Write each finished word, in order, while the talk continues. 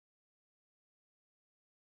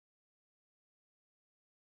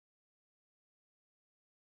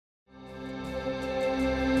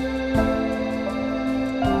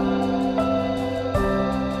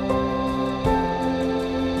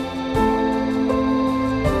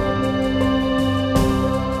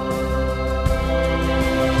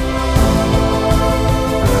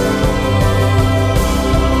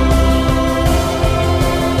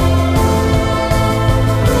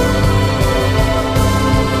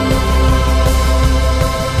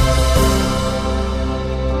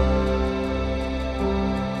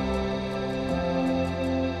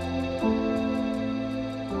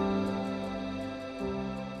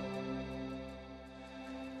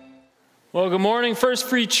Well, good morning, First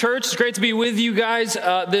Free Church. It's great to be with you guys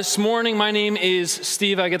this morning. My name is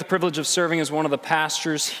Steve. I get the privilege of serving as one of the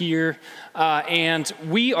pastors here. And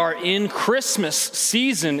we are in Christmas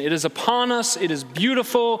season. It is upon us. It is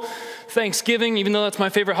beautiful. Thanksgiving, even though that's my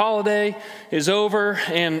favorite holiday, is over.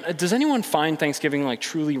 And does anyone find Thanksgiving like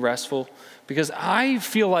truly restful? Because I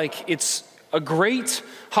feel like it's a great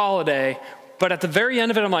holiday, but at the very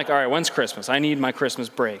end of it, I'm like, all right, when's Christmas? I need my Christmas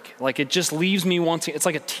break. Like, it just leaves me wanting, it's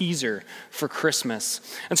like a teaser for Christmas.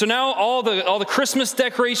 And so now all the Christmas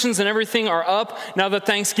decorations and everything are up. Now that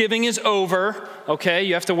Thanksgiving is over, okay?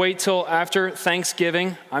 You have to wait till after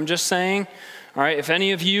Thanksgiving. I'm just saying. All right, if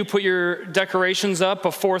any of you put your decorations up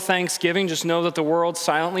before Thanksgiving, just know that the world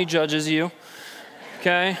silently judges you,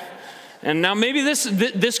 okay? And now maybe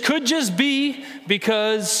this could just be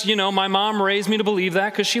because, you know, my mom raised me to believe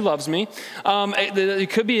that because she loves me. It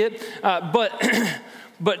could be it. But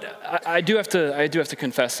I do have to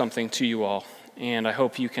confess something to you all, and I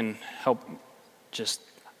hope you can help. This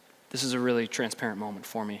is a really transparent moment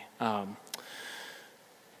for me. My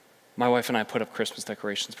wife and I put up Christmas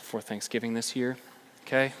decorations before Thanksgiving this year,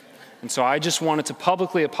 okay? And so I just wanted to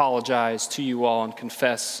publicly apologize to you all and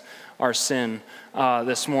confess our sin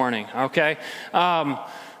this morning, okay?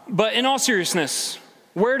 But in all seriousness,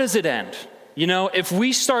 where does it end? You know, if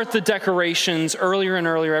we start the decorations earlier and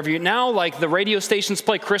earlier every year, now like the radio stations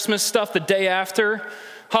play Christmas stuff the day after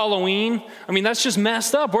Halloween, I mean, that's just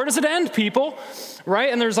messed up. Where does it end, people?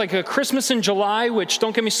 Right? And there's like a Christmas in July, which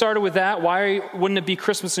don't get me started with that. Why wouldn't it be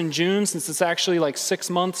Christmas in June since it's actually like 6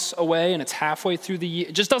 months away and it's halfway through the year?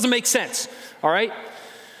 It just doesn't make sense, all right?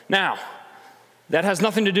 Now, that has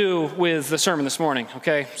nothing to do with the sermon this morning,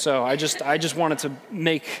 okay? So I just wanted to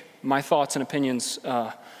make my thoughts and opinions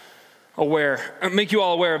make you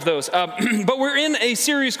all aware of those. But we're in a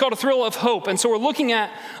series called A Thrill of Hope, and so we're looking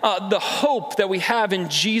at the hope that we have in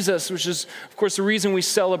Jesus, which is, of course, the reason we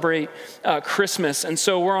celebrate Christmas. And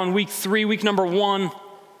so we're on week 3, week number 1.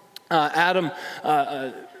 Adam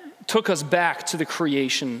took us back to the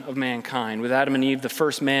creation of mankind with Adam and Eve, the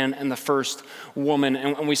first man and the first woman.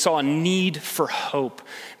 And we saw a need for hope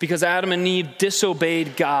because Adam and Eve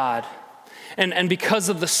disobeyed God. And because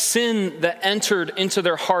of the sin that entered into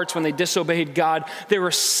their hearts when they disobeyed God, they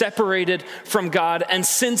were separated from God. And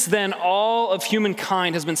since then, all of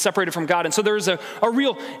humankind has been separated from God. And so there's a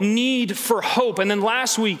real need for hope. And then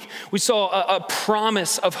last week, we saw a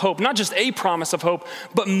promise of hope. Not just a promise of hope,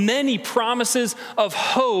 but many promises of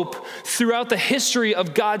hope throughout the history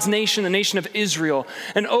of God's nation, the nation of Israel.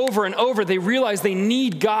 And over, they realize they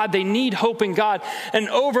need God. They need hope in God. And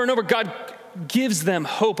over, God gives them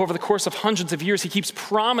hope over the course of hundreds of years. He keeps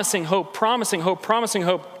promising hope,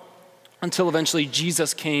 until eventually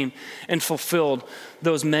Jesus came and fulfilled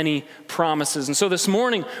those many promises. And so this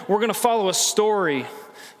morning, we're going to follow a story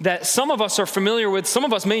that some of us are familiar with, some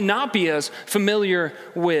of us may not be as familiar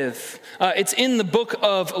with. It's in the book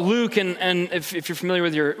of Luke, and if you're familiar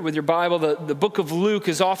with your Bible, the book of Luke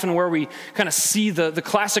is often where we kind of see the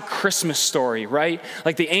classic Christmas story, right?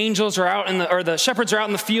 Like the angels are out the shepherds are out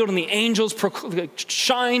in the field, and the angels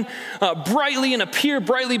shine brightly and appear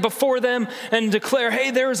brightly before them and declare, hey,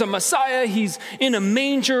 there is a Messiah. He's in a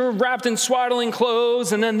manger wrapped in swaddling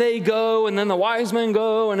clothes, and then they go, and then the wise men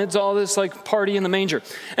go, and it's all this like party in the manger.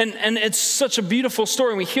 And it's such a beautiful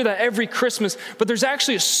story, and we hear that every Christmas, but there's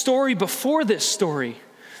actually a story before this story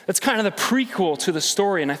that's kind of the prequel to the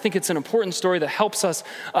story, and I think it's an important story that helps us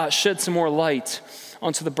shed some more light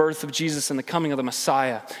onto the birth of Jesus and the coming of the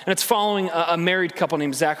Messiah. And it's following a married couple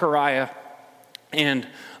named Zechariah and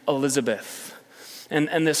Elizabeth.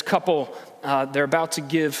 And this couple, they're about to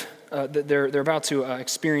give... They're about to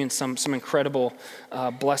experience some incredible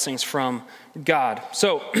blessings from God.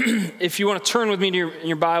 So if you want to turn with me in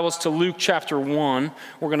your Bibles to Luke chapter 1,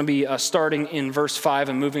 we're going to be starting in verse 5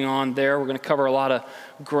 and moving on there. We're going to cover a lot of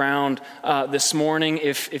ground this morning.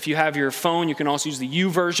 If you have your phone, you can also use the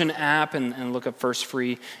YouVersion app and look up First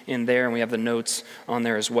Free in there, and we have the notes on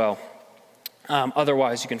there as well.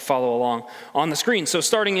 Otherwise, you can follow along on the screen. So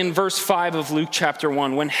starting in verse 5 of Luke chapter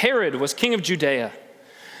 1, when Herod was king of Judea,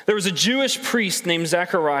 there was a Jewish priest named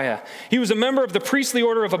Zechariah. He was a member of the priestly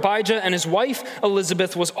order of Abijah, and his wife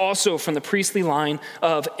Elizabeth was also from the priestly line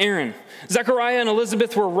of Aaron. Zechariah and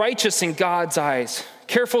Elizabeth were righteous in God's eyes,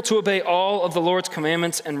 careful to obey all of the Lord's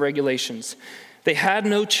commandments and regulations. They had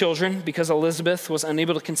no children because Elizabeth was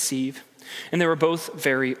unable to conceive, and they were both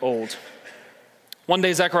very old. One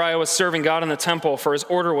day, Zechariah was serving God in the temple, for his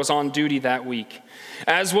order was on duty that week.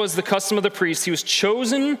 As was the custom of the priest, he was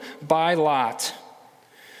chosen by lot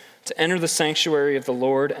to enter the sanctuary of the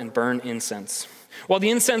Lord and burn incense. While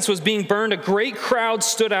the incense was being burned, a great crowd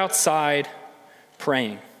stood outside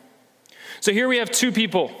praying. So here we have two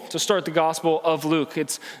people to start the Gospel of Luke.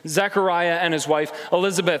 It's Zechariah and his wife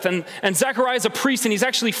Elizabeth. And Zechariah is a priest, and he's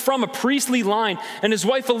actually from a priestly line. And his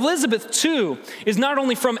wife Elizabeth, too, is not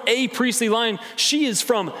only from a priestly line, she is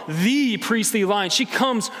from the priestly line. She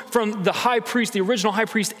comes from the high priest, the original high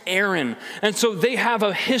priest Aaron. And so they have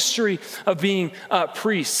a history of being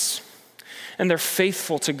priests. And they're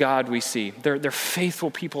faithful to God, we see. They're faithful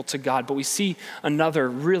people to God. But we see another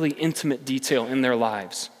really intimate detail in their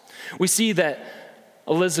lives. We see that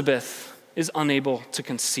Elizabeth is unable to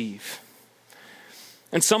conceive.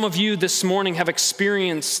 And some of you this morning have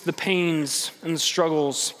experienced the pains and the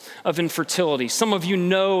struggles of infertility. Some of you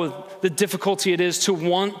know the difficulty it is to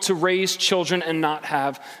want to raise children and not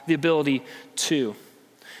have the ability to.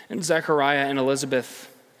 And Zechariah and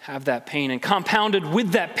Elizabeth have that pain. And compounded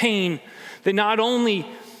with that pain, they not only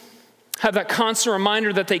have that constant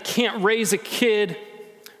reminder that they can't raise a kid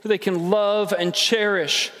who they can love and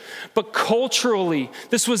cherish, but culturally,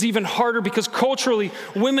 this was even harder because culturally,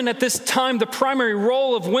 women at this time, the primary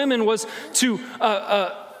role of women was to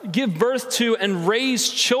give birth to and raise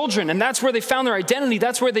children. And that's where they found their identity.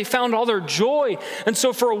 That's where they found all their joy. And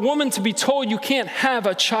so for a woman to be told you can't have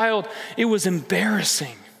a child, it was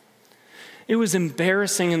embarrassing. It was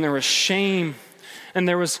embarrassing, and there was shame. And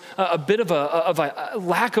there was a bit of a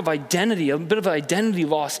lack of identity, a bit of identity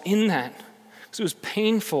loss in that. Because it was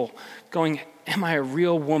painful going, am I a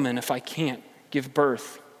real woman if I can't give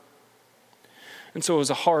birth? And so it was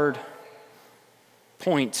a hard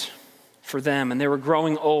point for them, and they were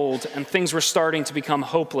growing old, and things were starting to become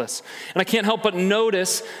hopeless. And I can't help but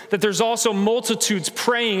notice that there's also multitudes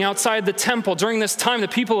praying outside the temple. During this time, the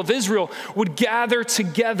people of Israel would gather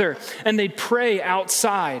together, and they'd pray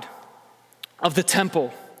outside of the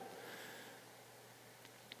temple.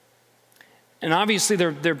 And obviously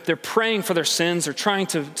they're praying for their sins. They're trying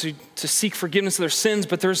to seek forgiveness of their sins.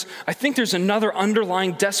 But I think there's another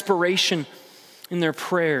underlying desperation in their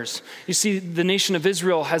prayers. You see, the nation of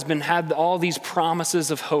Israel has had all these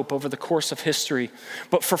promises of hope over the course of history.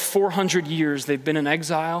 But for 400 years, they've been in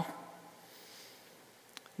exile.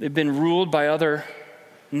 They've been ruled by other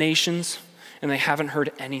nations. And they haven't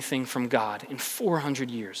heard anything from God in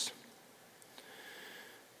 400 years.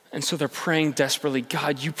 And so they're praying desperately,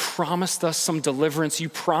 God, you promised us some deliverance. You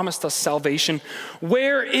promised us salvation.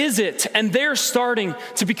 Where is it? And they're starting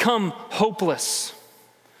to become hopeless.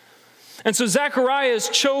 And so Zechariah is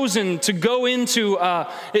chosen to go into,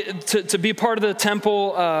 to be part of the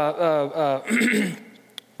temple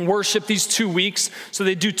worship these 2 weeks. So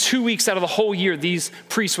they do 2 weeks out of the whole year. These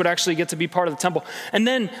priests would actually get to be part of the temple. And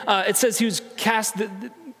then it says he was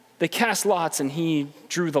they cast lots, and he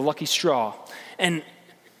drew the lucky straw. And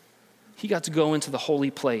he got to go into the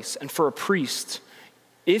holy place. And for a priest,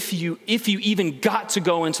 if you even got to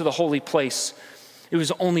go into the holy place, it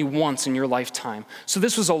was only once in your lifetime. So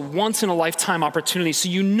this was a once in a lifetime opportunity. So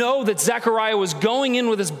you know that Zechariah was going in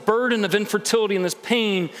with this burden of infertility and this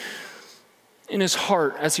pain in his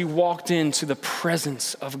heart as he walked into the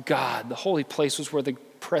presence of God. The holy place was where the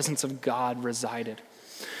presence of God resided.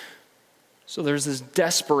 So there's this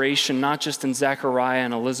desperation, not just in Zechariah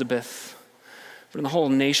and Elizabeth, but in the whole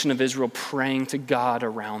nation of Israel praying to God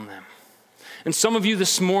around them. And some of you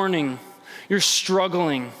this morning, you're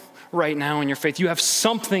struggling right now in your faith. You have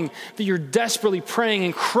something that you're desperately praying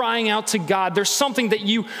and crying out to God. There's something that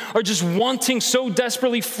you are just wanting so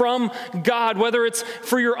desperately from God, whether it's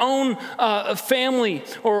for your own family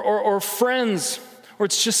or friends, or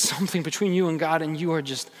it's just something between you and God, and you are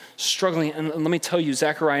just struggling. And let me tell you,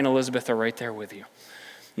 Zechariah and Elizabeth are right there with you.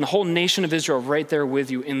 And the whole nation of Israel right there with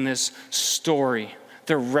you in this story.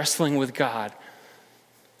 They're wrestling with God.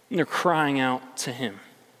 And they're crying out to him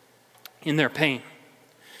in their pain.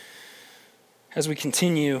 As we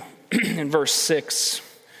continue in verse 6,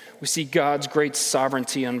 we see God's great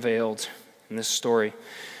sovereignty unveiled in this story.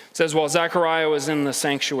 It says, while Zechariah was in the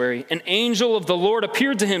sanctuary, an angel of the Lord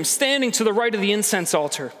appeared to him, standing to the right of the incense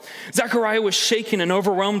altar. Zechariah was shaken and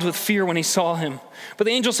overwhelmed with fear when he saw him. But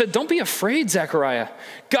the angel said, don't be afraid, Zechariah.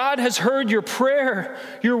 God has heard your prayer.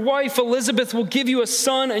 Your wife Elizabeth will give you a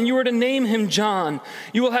son, and you are to name him John.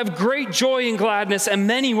 You will have great joy and gladness, and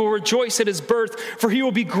many will rejoice at his birth, for he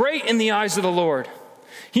will be great in the eyes of the Lord.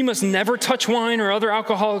 He must never touch wine or other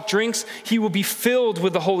alcoholic drinks. He will be filled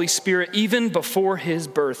with the Holy Spirit even before his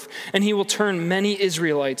birth, and he will turn many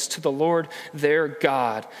Israelites to the Lord their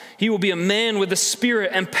God. He will be a man with the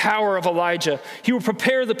spirit and power of Elijah. He will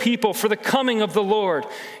prepare the people for the coming of the Lord.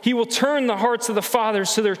 He will turn the hearts of the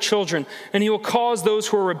fathers to their children, and he will cause those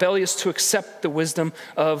who are rebellious to accept the wisdom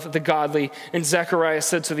of the godly. And Zechariah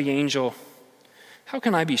said to the angel, how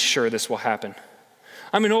can I be sure this will happen?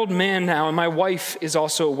 I'm an old man now, and my wife is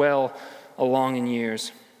also well along in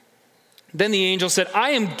years. Then the angel said,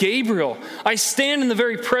 I am Gabriel. I stand in the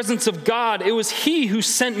very presence of God. It was he who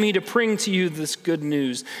sent me to bring to you this good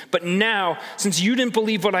news. But now, since you didn't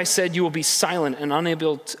believe what I said, you will be silent and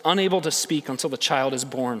unable to speak until the child is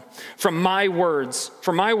born. For my words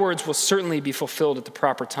will certainly be fulfilled at the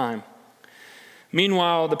proper time.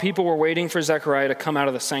 Meanwhile, the people were waiting for Zechariah to come out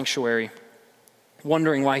of the sanctuary,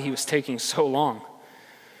 wondering why he was taking so long.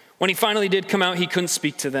 When he finally did come out, he couldn't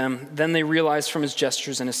speak to them. Then they realized from his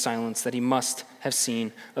gestures and his silence that he must have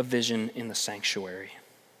seen a vision in the sanctuary.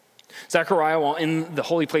 Zechariah, while in the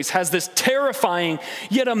holy place, has this terrifying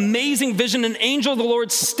yet amazing vision, an angel of the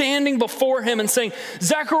Lord standing before him and saying,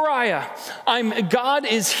 Zechariah, God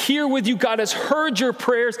is here with you. God has heard your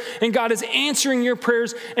prayers, and God is answering your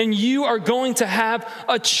prayers, and you are going to have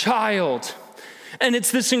a child. And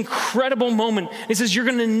it's this incredible moment. It says, you're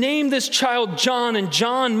going to name this child John, and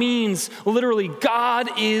John means literally,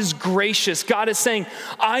 God is gracious. God is saying,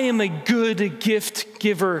 I am a good gift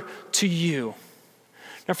giver to you.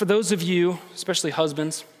 Now, for those of you, especially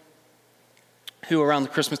husbands, who around the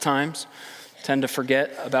Christmas times tend to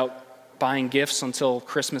forget about buying gifts until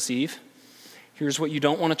Christmas Eve, here's what you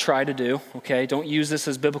don't want to try to do, okay? Don't use this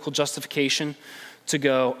as biblical justification to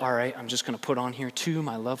go, all right, I'm just going to put on here to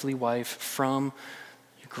my lovely wife from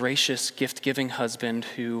your gracious gift-giving husband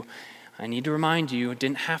who, I need to remind you,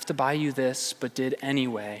 didn't have to buy you this, but did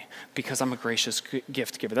anyway because I'm a gracious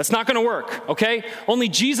gift giver. That's not going to work, okay? Only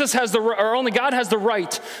God has the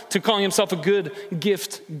right to calling himself a good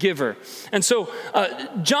gift giver. And so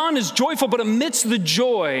John is joyful, but amidst the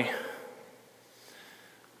joy,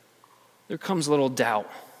 there comes a little doubt.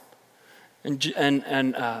 And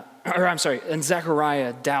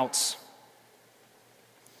Zechariah doubts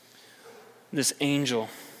this angel.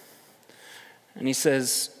 And he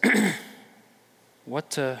says,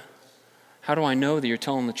 how do I know that you're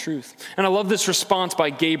telling the truth? And I love this response by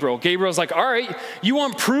Gabriel. Gabriel's like, all right, you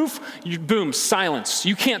want proof? Boom, silence.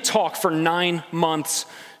 You can't talk for 9 months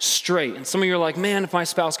straight. And some of you are like, man, if my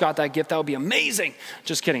spouse got that gift, that would be amazing.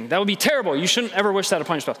 Just kidding. That would be terrible. You shouldn't ever wish that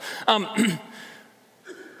upon your spouse.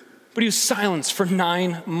 But he was silenced for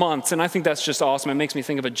 9 months, and I think that's just awesome. It makes me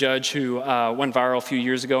think of a judge who went viral a few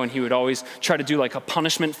years ago, and he would always try to do like a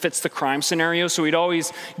punishment fits the crime scenario. So he'd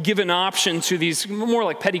always give an option to these more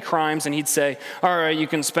like petty crimes, and he'd say, all right, you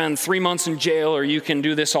can spend 3 months in jail, or you can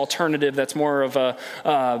do this alternative that's more of a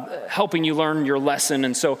helping you learn your lesson.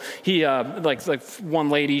 And so he, like one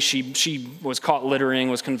lady, she was caught littering,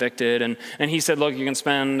 was convicted, and he said, look, you can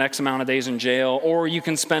spend X amount of days in jail, or you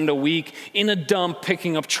can spend a week in a dump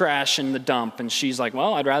picking up trash in the dump. And she's like,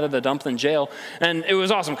 well, I'd rather the dump than jail. And it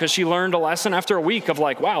was awesome because she learned a lesson after a week of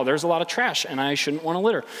like, wow, there's a lot of trash and I shouldn't want to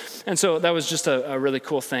litter. And so that was just a really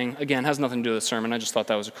cool thing. Again, has nothing to do with the sermon. I just thought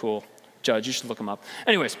that was a cool judge. You should look him up.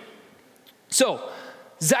 Anyways, so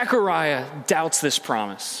Zechariah doubts this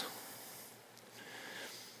promise.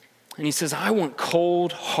 And he says, I want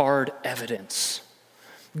cold, hard evidence.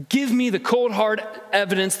 Give me the cold, hard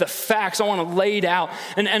evidence, the facts. I want to lay it out.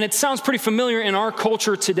 And it sounds pretty familiar in our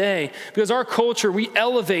culture today because our culture, we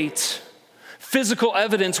elevate physical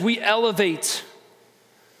evidence. We elevate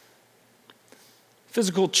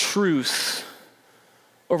physical truth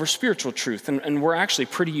over spiritual truth. And we're actually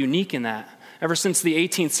pretty unique in that. Ever since the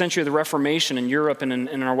 18th century of the Reformation in Europe and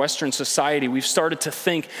in our Western society, we've started to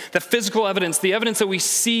think that physical evidence, the evidence that we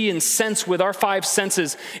see and sense with our 5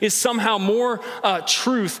 senses, is somehow more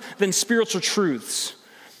truth than spiritual truths.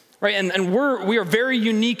 Right? And we are very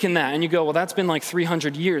unique in that. And you go, well, that's been like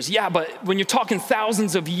 300 years. Yeah, but when you're talking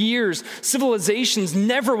thousands of years, civilizations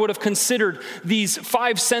never would have considered these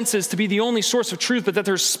 5 senses to be the only source of truth, but that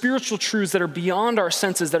there's spiritual truths that are beyond our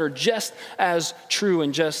senses that are just as true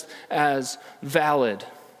and just as valid.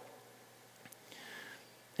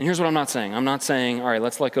 And here's what I'm not saying. I'm not saying, all right,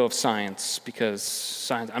 let's let go of science because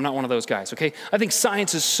science, I'm not one of those guys, okay? I think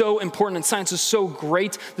science is so important and science is so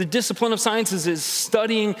great. The discipline of science is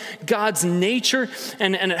studying God's nature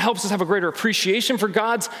and it helps us have a greater appreciation for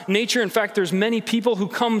God's nature. In fact, there's many people who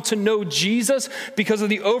come to know Jesus because of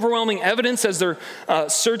the overwhelming evidence as they're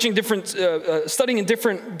studying in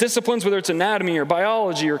different disciplines, whether it's anatomy or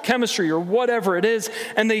biology or chemistry or whatever it is,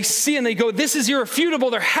 and they see and they go, this is irrefutable.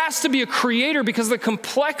 There has to be a creator because of the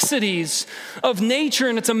complexities of nature,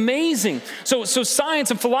 and it's amazing. So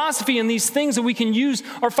science and philosophy and these things that we can use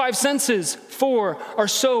our 5 senses for are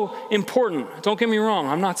so important. Don't get me wrong.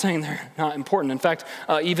 I'm not saying they're not important. In fact,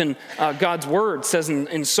 even God's word says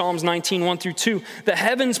in Psalms 19, 1-2, the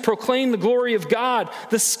heavens proclaim the glory of God.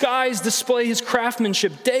 The skies display his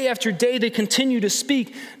craftsmanship. Day after day they continue to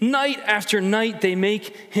speak. Night after night they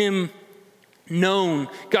make him known.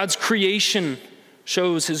 God's creation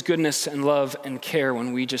shows his goodness and love and care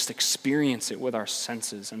when we just experience it with our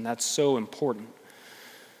senses, and that's so important.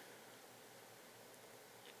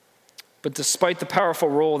 But despite the powerful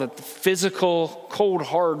role that the physical, cold,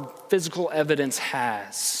 hard, physical evidence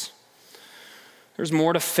has, there's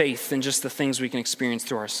more to faith than just the things we can experience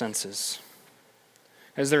through our senses.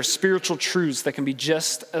 As there are spiritual truths that can be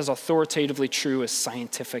just as authoritatively true as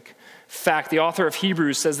scientific fact. The author of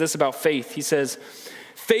Hebrews says this about faith. He says,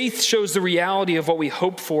 faith shows the reality of what we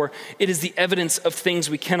hope for. It is the evidence of things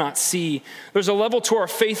we cannot see. There's a level to our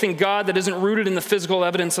faith in God that isn't rooted in the physical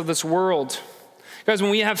evidence of this world. Guys,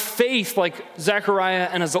 when we have faith like Zechariah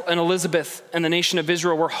and Elizabeth and the nation of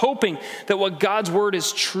Israel, we're hoping that what God's word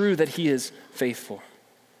is true, that he is faithful.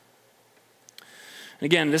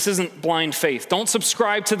 Again, this isn't blind faith. Don't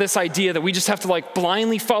subscribe to this idea that we just have to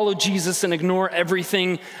blindly follow Jesus and ignore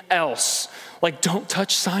everything else. Don't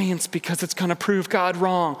touch science because it's going to prove God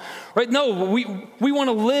wrong. Right? No, we want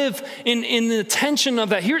to live in the tension of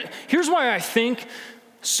that. Here's why I think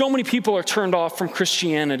so many people are turned off from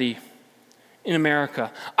Christianity in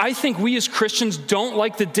America. I think we as Christians don't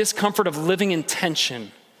like the discomfort of living in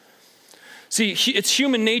tension. See, it's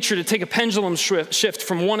human nature to take a pendulum shift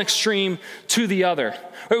from one extreme to the other.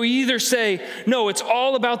 Right? We either say, no, it's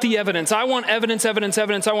all about the evidence. I want evidence, evidence,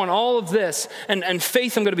 evidence. I want all of this. And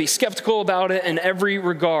faith, I'm going to be skeptical about it in every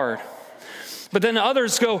regard. But then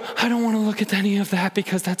others go, I don't want to look at any of that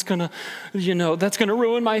because that's going to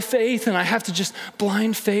ruin my faith. And I have to just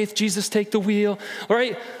blind faith. Jesus, take the wheel. All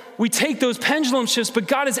right? We take those pendulum shifts, but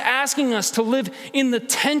God is asking us to live in the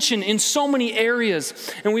tension in so many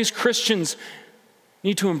areas. And we as Christians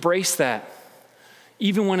need to embrace that,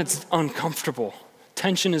 even when it's uncomfortable.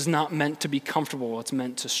 Tension is not meant to be comfortable. It's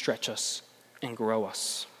meant to stretch us and grow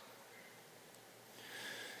us.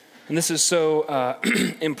 And this is so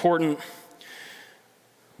important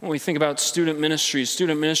when we think about student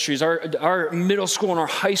ministries, our middle school and our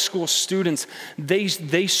high school students,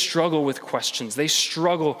 they struggle with questions. They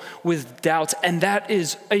struggle with doubts. And that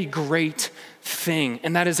is a great thing.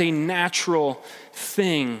 And that is a natural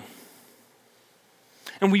thing.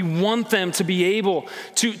 And we want them to be able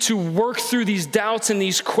to work through these doubts and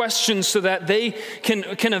these questions so that they can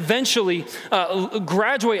eventually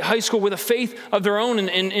graduate high school with a faith of their own.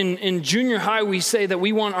 In junior high, we say that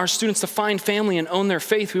we want our students to find family and own their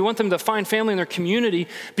faith. We want them to find family in their community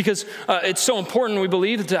because it's so important, we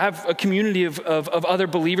believe, to have a community of other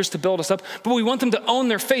believers to build us up. But we want them to own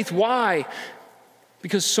their faith. Why?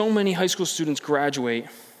 Because so many high school students graduate,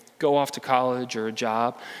 go off to college or a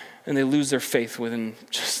job, and they lose their faith within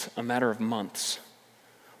just a matter of months.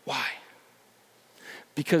 Why?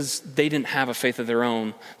 Because they didn't have a faith of their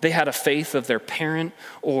own. They had a faith of their parent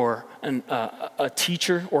or a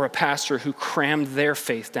teacher or a pastor who crammed their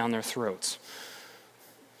faith down their throats.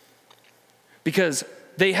 Because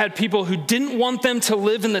they had people who didn't want them to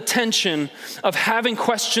live in the tension of having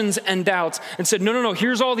questions and doubts and said, no,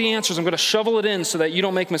 here's all the answers. I'm going to shovel it in so that you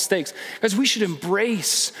don't make mistakes. Because we should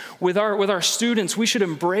embrace with our students, we should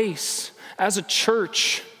embrace as a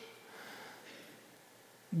church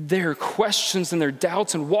their questions and their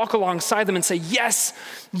doubts and walk alongside them and say, yes,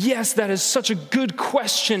 that is such a good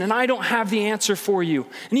question and I don't have the answer for you.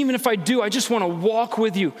 And even if I do, I just want to walk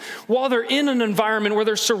with you while they're in an environment where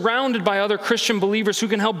they're surrounded by other Christian believers who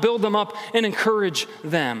can help build them up and encourage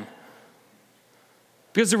them.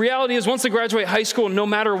 Because the reality is once they graduate high school, no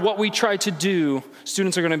matter what we try to do,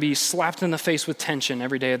 students are going to be slapped in the face with tension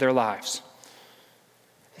every day of their lives.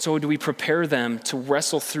 So do we prepare them to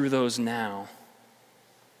wrestle through those now?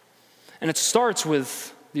 And it starts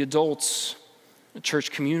with the adults, the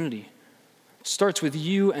church community. It starts with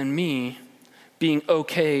you and me being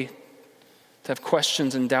okay to have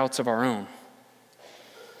questions and doubts of our own.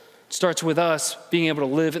 It starts with us being able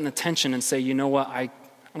to live in the tension and say, you know what, I'm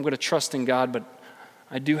going to trust in God, but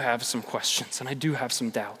I do have some questions and I do have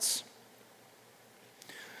some doubts.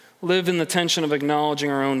 Live in the tension of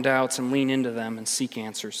acknowledging our own doubts and lean into them and seek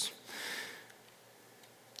answers.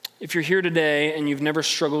 If you're here today and you've never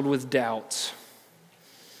struggled with doubt,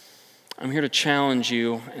 I'm here to challenge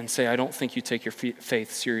you and say, I don't think you take your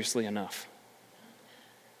faith seriously enough.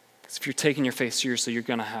 Because if you're taking your faith seriously, you're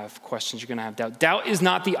going to have questions, you're going to have doubt. Doubt is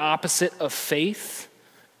not the opposite of faith.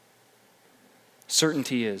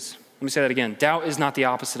 Certainty is. Let me say that again. Doubt is not the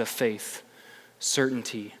opposite of faith.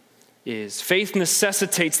 Certainty is. Faith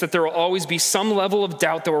necessitates that there will always be some level of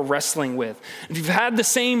doubt that we're wrestling with. If you've had the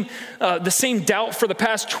same doubt for the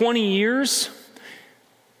past 20 years,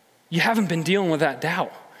 you haven't been dealing with that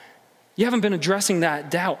doubt. You haven't been addressing that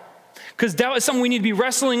doubt. Because doubt is something we need to be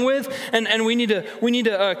wrestling with, and we need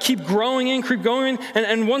to keep growing in, keep going in.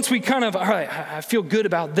 And once we kind of, all right, I feel good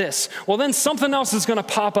about this, well, then something else is going to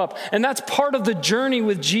pop up. And that's part of the journey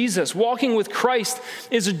with Jesus. Walking with Christ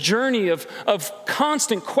is a journey of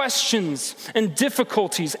constant questions and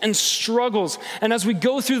difficulties and struggles. And as we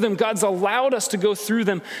go through them, God's allowed us to go through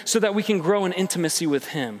them so that we can grow in intimacy with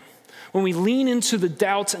him. When we lean into the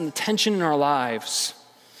doubts and the tension in our lives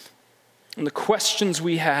and the questions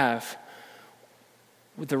we have,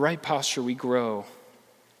 with the right posture, we grow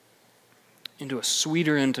into a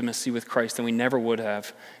sweeter intimacy with Christ than we never would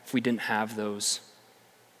have if we didn't have those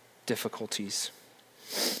difficulties.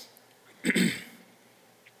 If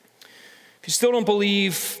you still don't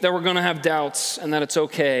believe that we're going to have doubts and that it's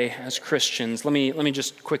okay as Christians, let me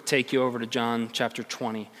just quick take you over to John chapter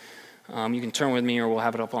 20. You can turn with me or we'll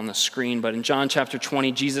have it up on the screen. But in John chapter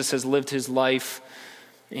 20, Jesus has lived his life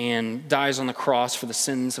and dies on the cross for the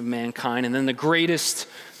sins of mankind. And then the greatest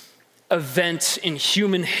event in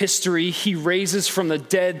human history, he raises from the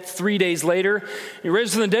dead 3 days later. He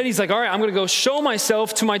raises from the dead, he's like, all right, I'm going to go show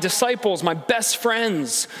myself to my disciples, my best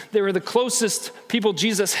friends. They were the closest people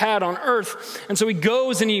Jesus had on earth. And so he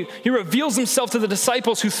goes and he reveals himself to the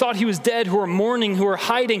disciples who thought he was dead, who were mourning, who were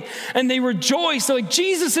hiding. And they rejoice. They're like,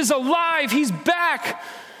 Jesus is alive. He's back.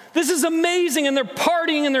 This is amazing. And they're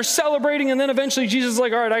partying and they're celebrating. And then eventually Jesus is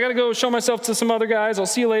like, all right, I got to go show myself to some other guys. I'll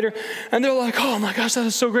see you later. And they're like, oh my gosh, that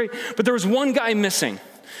is so great. But there was one guy missing.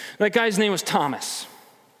 That guy's name was Thomas.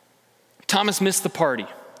 Thomas missed the party.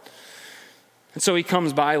 And so he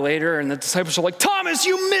comes by later and the disciples are like, Thomas,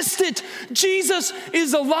 you missed it. Jesus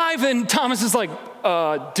is alive. And Thomas is like,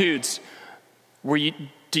 dudes, are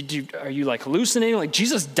you like hallucinating? Like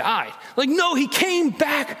Jesus died. Like, no, he came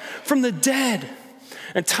back from the dead.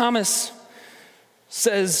 And Thomas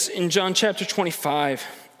says in John chapter 25,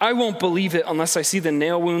 I won't believe it unless I see the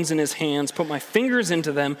nail wounds in his hands, put my fingers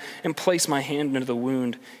into them, and place my hand into the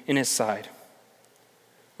wound in his side.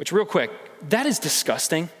 Which, real quick, that is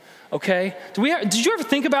disgusting, okay? Did you ever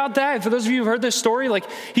think about that? For those of you who've heard this story, like,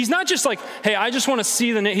 he's not just like, hey, I just want to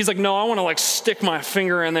see the nail. He's like, no, I want to like stick my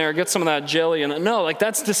finger in there, get some of that jelly. And no, like,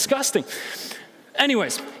 that's disgusting.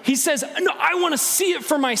 Anyways, he says, no, I want to see it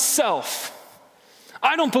for myself.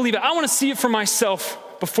 I don't believe it. I want to see it for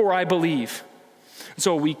myself before I believe. And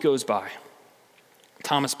so a week goes by.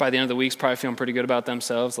 Thomas, by the end of the week, is probably feeling pretty good about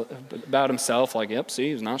himself. Like, yep,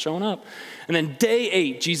 see, he's not showing up. And then day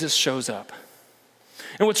 8, Jesus shows up.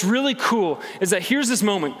 And what's really cool is that here's this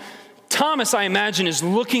moment. Thomas, I imagine, is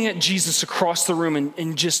looking at Jesus across the room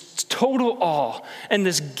in just total awe and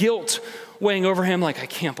this guilt weighing over him like, I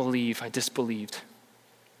can't believe I disbelieved.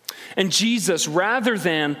 And Jesus, rather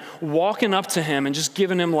than walking up to him and just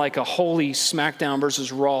giving him like a holy smackdown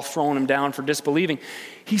versus raw, throwing him down for disbelieving,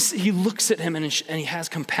 he looks at him and he has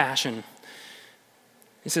compassion.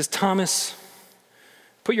 He says, Thomas,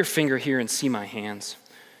 put your finger here and see my hands.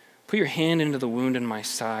 Put your hand into the wound in my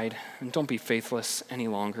side, and don't be faithless any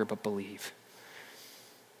longer, but believe.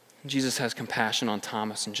 And Jesus has compassion on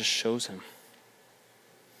Thomas and just shows him.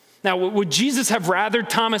 Now, would Jesus have rather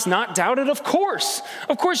Thomas not doubted? Of course.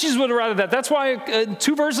 Of course Jesus would have rather that. That's why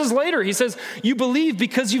 2 verses later he says, you believe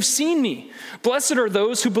because you've seen me. Blessed are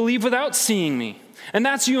those who believe without seeing me. And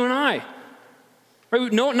that's you and I.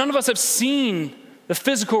 Right? No, none of us have seen the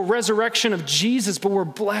physical resurrection of Jesus, but we're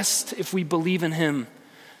blessed if we believe in him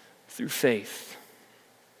through faith.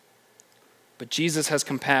 But Jesus has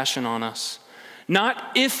compassion on us.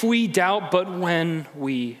 Not if we doubt, but when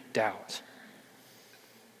we doubt.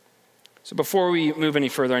 So before we move any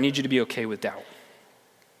further, I need you to be okay with doubt.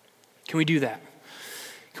 Can we do that?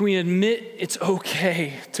 Can we admit it's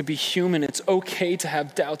okay to be human? It's okay to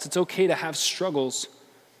have doubts. It's okay to have struggles.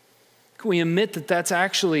 Can we admit that that's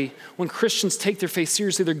actually, when Christians take their faith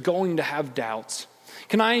seriously, they're going to have doubts?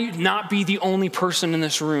 Can I not be the only person in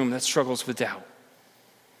this room that struggles with doubt?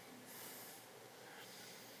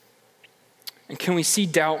 And can we see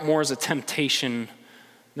doubt more as a temptation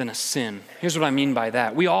than a sin? Here's what I mean by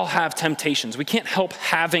that. We all have temptations. We can't help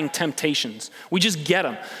having temptations. We just get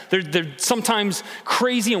them. They're sometimes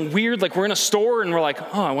crazy and weird, like we're in a store and we're like,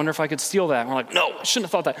 oh, I wonder if I could steal that. And we're like, no, I shouldn't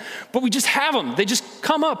have thought that. But we just have them. They just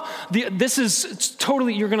come up. It's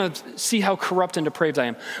totally, you're going to see how corrupt and depraved I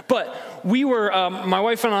am. But we were, my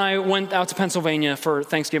wife and I went out to Pennsylvania for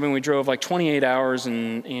Thanksgiving. We drove like 28 hours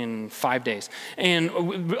in 5 days. And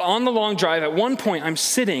on the long drive, at one point, I'm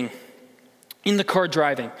sitting in the car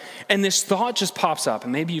driving, and this thought just pops up,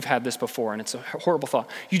 and maybe you've had this before, and it's a horrible thought.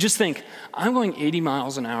 You just think, I'm going 80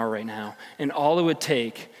 miles an hour right now, and all it would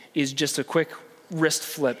take is just a quick wrist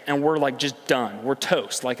flip, and we're like just done. We're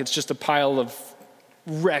toast. Like it's just a pile of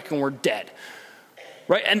wreck, and we're dead.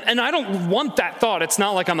 right? And I don't want that thought. It's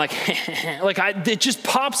not like I'm like, it just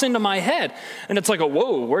pops into my head. And it's like,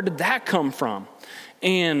 whoa, where did that come from?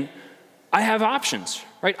 And I have options,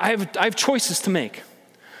 right? I have choices to make.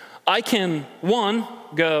 I can, one,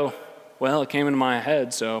 go, well, it came into my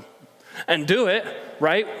head, so, and do it,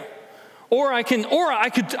 right? Or I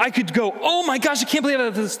could go, oh my gosh, I can't believe I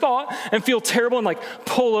had this thought, and feel terrible and like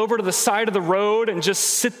pull over to the side of the road and just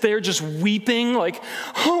sit there just weeping like,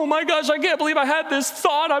 oh my gosh, I can't believe I had this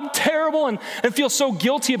thought, I'm terrible, and feel so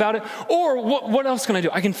guilty about it. Or what else can I do?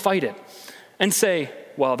 I can fight it and say,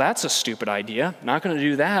 well, that's a stupid idea. Not going to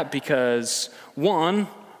do that because one,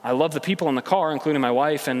 I love the people in the car, including my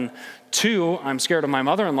wife, and two, I'm scared of my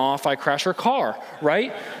mother-in-law if I crash her car,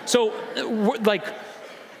 right? So like,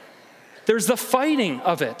 there's the fighting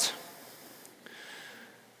of it.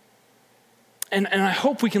 And I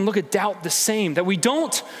hope we can look at doubt the same, that we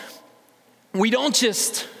don't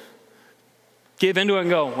just give into it and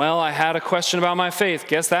go, well, I had a question about my faith.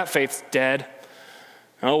 Guess that faith's dead.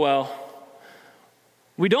 Oh, well.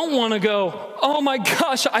 We don't want to go, oh my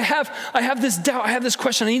gosh, I have this doubt, I have this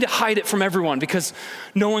question, I need to hide it from everyone because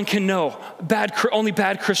no one can know. Only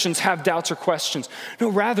bad Christians have doubts or questions. No,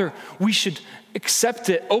 rather, we should accept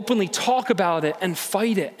it, openly talk about it, and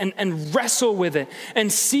fight it, and wrestle with it,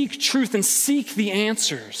 and seek truth, and seek the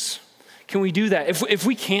answers. Can we do that? If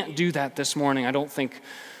we can't do that this morning, I don't think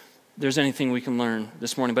there's anything we can learn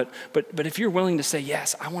this morning. But if you're willing to say,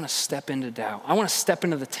 yes, I want to step into doubt, I want to step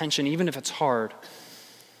into the tension, even if it's hard,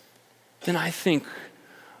 then I think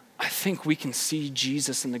we can see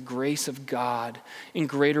Jesus and the grace of God in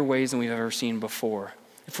greater ways than we've ever seen before,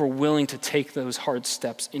 if we're willing to take those hard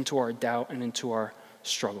steps into our doubt and into our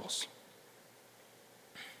struggles.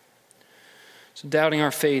 So doubting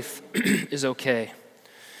our faith is okay.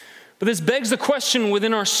 But this begs the question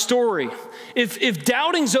within our story. If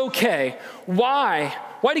doubting's okay, why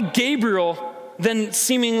did Gabriel then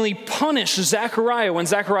seemingly punish Zechariah when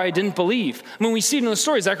Zechariah didn't believe? I mean, we see it in the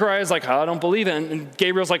story. Zechariah is like, I don't believe it. And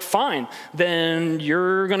Gabriel's like, fine, then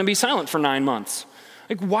you're going to be silent for 9 months.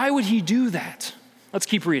 Like, why would he do that? Let's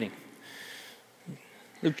keep reading.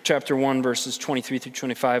 Luke chapter 1, verses 23 through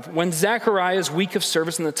 25. When Zechariah's week of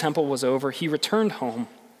service in the temple was over, he returned home.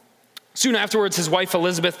 Soon afterwards, his wife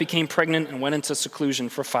Elizabeth became pregnant and went into seclusion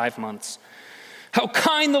for 5 months. How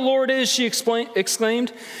kind the Lord is, she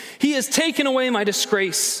exclaimed. He has taken away my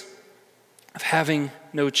disgrace of having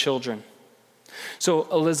no children. So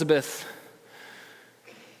Elizabeth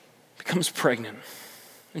becomes pregnant,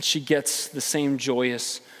 and she gets the same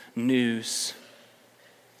joyous news.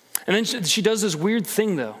 And then she does this weird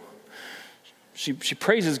thing, though. She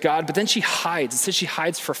praises God, but then she hides. It says she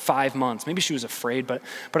hides for 5 months. Maybe she was afraid, but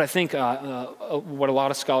I think what a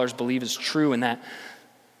lot of scholars believe is true in that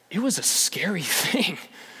it was a scary thing.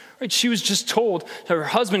 Right? She was just told her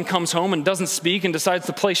husband comes home and doesn't speak and decides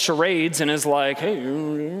to play charades and is like, hey,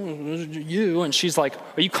 you. And she's like,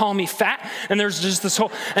 are you calling me fat? And there's just this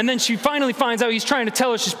whole, and then she finally finds out he's trying to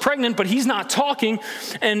tell her she's pregnant, but he's not talking.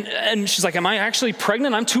 And she's like, am I actually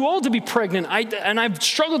pregnant? I'm too old to be pregnant. I've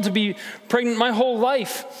struggled to be pregnant my whole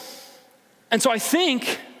life. And so I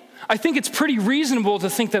think it's pretty reasonable to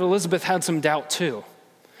think that Elizabeth had some doubt too.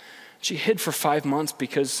 She hid for 5 months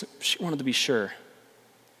because she wanted to be sure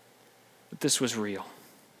that this was real.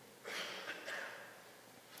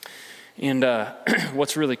 And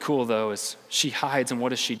what's really cool, though, is she hides, and what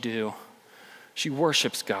does she do? She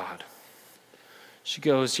worships God. She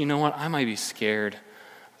goes, you know what, I might be scared.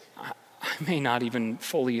 I may not even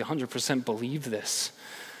fully 100% believe this.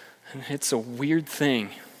 And it's a weird thing.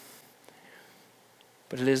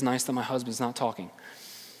 But it is nice that my husband's not talking.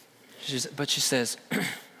 But she says,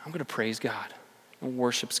 I'm going to praise God and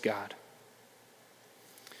worships God.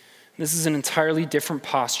 This is an entirely different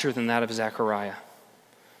posture than that of Zechariah.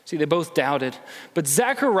 See, they both doubted, but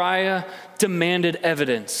Zechariah demanded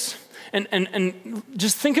evidence. And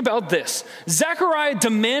just think about this. Zechariah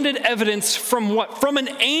demanded evidence from what? From an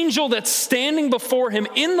angel that's standing before him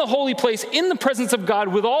in the holy place, in the presence of God,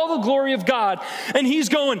 with all the glory of God. And he's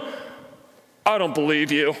going, I don't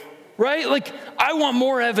believe you. Right? Like, I want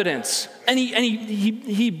more evidence. And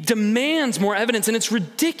he demands more evidence, and it's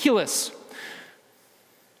ridiculous.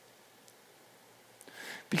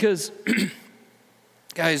 Because,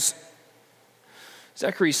 guys,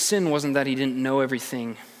 Zachary's sin wasn't that he didn't know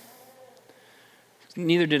everything.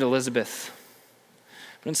 Neither did Elizabeth.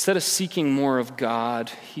 But instead of seeking more of God,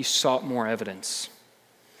 he sought more evidence.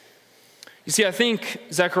 You see, I think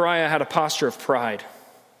Zechariah had a posture of pride.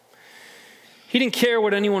 He didn't care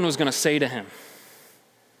what anyone was going to say to him.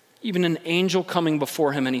 Even an angel coming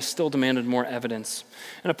before him, and he still demanded more evidence.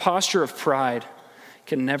 And a posture of pride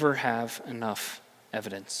can never have enough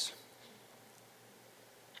evidence.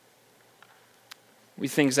 We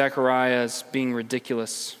think Zechariah is being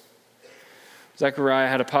ridiculous. Zechariah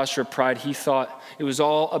had a posture of pride. He thought it was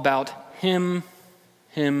all about him.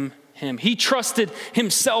 He trusted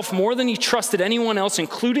himself more than he trusted anyone else,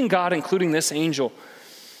 including God, including this angel.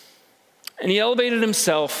 And he elevated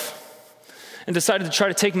himself and decided to try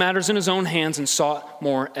to take matters in his own hands and sought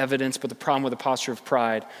more evidence. But the problem with a posture of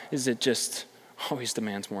pride is it just always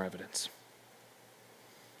demands more evidence.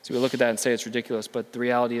 So we look at that and say it's ridiculous, but the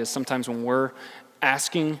reality is sometimes when we're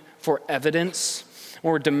asking for evidence,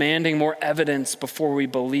 when we're demanding more evidence before we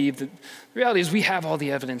believe, the reality is we have all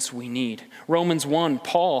the evidence we need. Romans 1,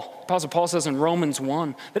 Apostle Paul says in Romans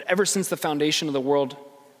 1 that ever since the foundation of the world,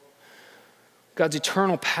 God's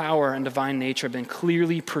eternal power and divine nature have been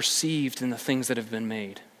clearly perceived in the things that have been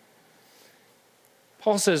made.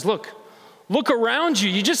 Paul says, look around you.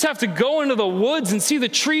 You just have to go into the woods and see the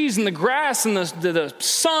trees and the grass and the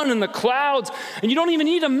sun and the clouds. And you don't even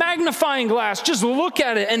need a magnifying glass. Just look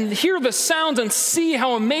at it and hear the sounds and see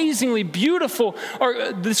how amazingly beautiful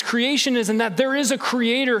this creation is, and that there is a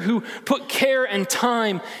creator who put care and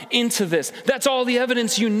time into this. That's all the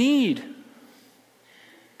evidence you need.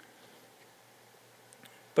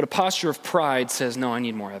 But a posture of pride says, no, I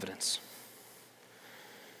need more evidence.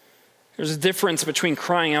 There's a difference between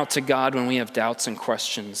crying out to God when we have doubts and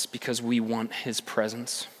questions because we want his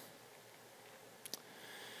presence,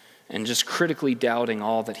 and just critically doubting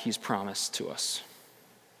all that he's promised to us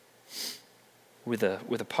with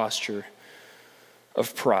a posture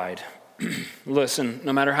of pride. Listen,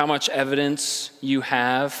 no matter how much evidence you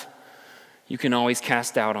have, you can always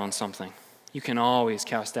cast doubt on something. You can always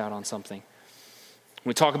cast doubt on something. When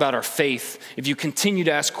we talk about our faith, if you continue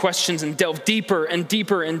to ask questions and delve deeper and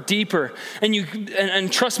deeper and deeper,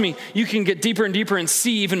 and trust me, you can get deeper and deeper and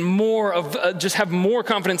see even more of, just have more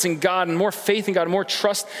confidence in God and more faith in God and more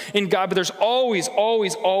trust in God. But there's always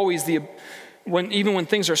even when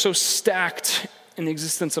things are so stacked in the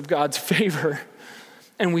existence of God's favor,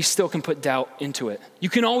 and we still can put doubt into it. You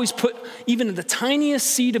can always put even the tiniest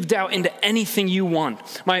seed of doubt into anything you want.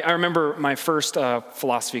 I remember my first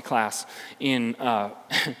philosophy class in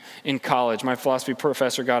college. My philosophy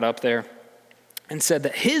professor got up there and said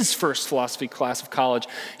that his first philosophy class of college,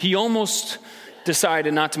 he almost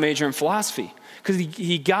decided not to major in philosophy. Because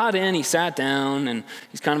he got in, he sat down, and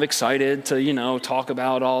he's kind of excited to, talk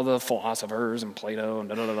about all the philosophers and Plato and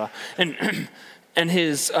da-da-da-da. And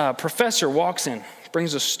his professor walks in,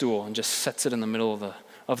 brings a stool, and just sets it in the middle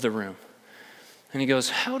of the room. And he goes,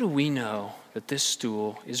 how do we know that this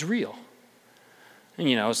stool is real?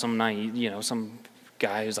 And, some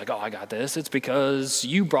guy who's like, oh, I got this. It's because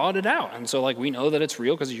you brought it out. And so, we know that it's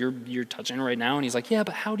real because you're touching it right now. And he's like, yeah,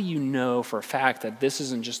 but how do you know for a fact that this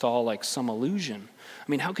isn't just all some illusion? I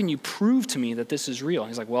mean, how can you prove to me that this is real? And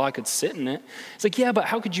he's like, well, I could sit in it. It's like, yeah, but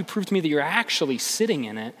how could you prove to me that you're actually sitting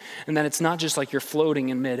in it and that it's not just you're floating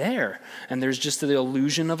in midair and there's just the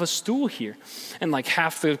illusion of a stool here? And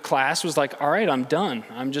half the class was like, all right, I'm done.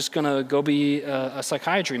 I'm just going to go be a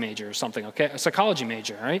psychiatry major or something, okay? A psychology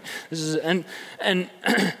major, all right? And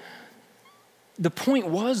the point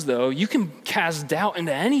was, though, you can cast doubt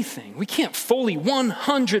into anything. We can't fully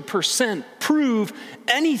 100% prove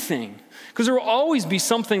anything. Because there will always be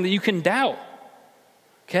something that you can doubt,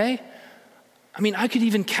 okay? I mean, I could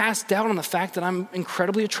even cast doubt on the fact that I'm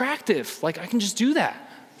incredibly attractive. I can just do that.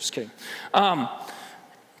 Just kidding.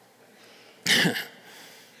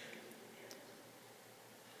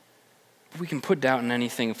 We can put doubt in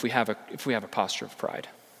anything if we have a posture of pride.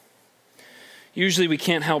 Usually we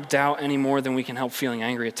can't help doubt any more than we can help feeling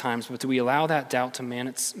angry at times, but do we allow that doubt to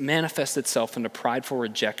manifest itself into prideful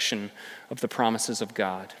rejection of the promises of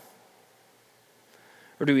God?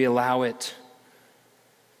 Or do we allow it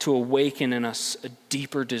to awaken in us a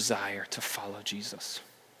deeper desire to follow Jesus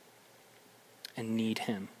and need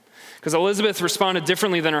him? Because Elizabeth responded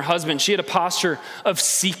differently than her husband. She had a posture of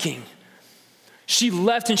seeking. She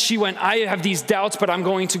left and she went, I have these doubts, but I'm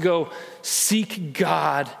going to go seek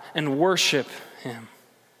God and worship him.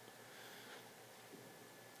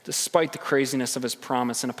 Despite the craziness of his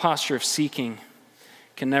promise, and a posture of seeking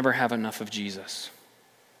can never have enough of Jesus.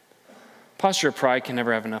 Posture of pride can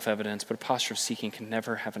never have enough evidence, but a posture of seeking can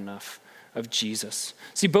never have enough of Jesus.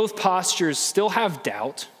 See, both postures still have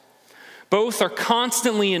doubt. Both are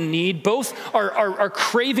constantly in need. Both are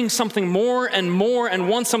craving something more and more and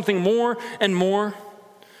want something more and more.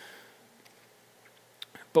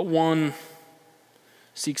 But one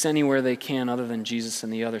seeks anywhere they can other than Jesus,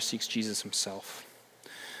 and the other seeks Jesus himself.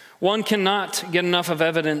 One cannot get enough of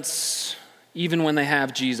evidence even when they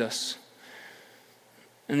have Jesus.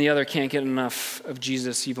 and the other can't get enough of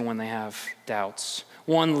Jesus even when they have doubts.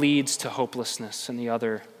 One leads to hopelessness, and the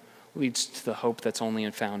other leads to the hope that's only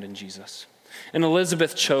found in Jesus. And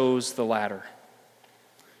Elizabeth chose the latter.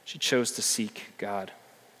 She chose to seek God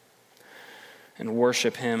and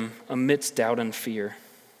worship him amidst doubt and fear.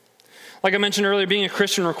 Like I mentioned earlier, being a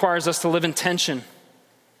Christian requires us to live in tension.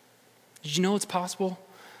 Did you know it's possible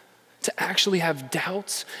to actually have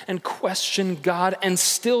doubts and question God and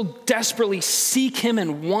still desperately seek him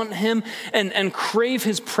and want him and crave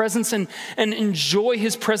his presence and enjoy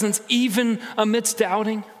his presence even amidst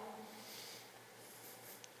doubting?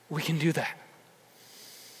 We can do that.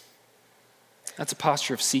 That's a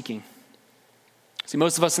posture of seeking. See,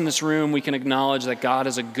 most of us in this room, we can acknowledge that God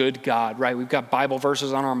is a good God, right? We've got Bible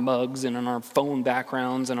verses on our mugs and on our phone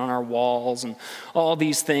backgrounds and on our walls and all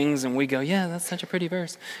these things, and we go, yeah, that's such a pretty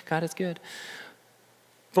verse. God is good.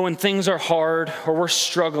 But when things are hard or we're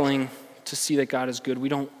struggling to see that God is good, we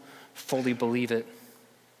don't fully believe it.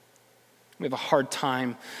 We have a hard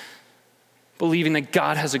time believing that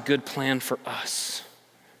God has a good plan for us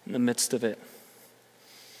in the midst of it.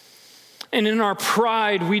 And in our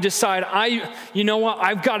pride, we decide, you know what,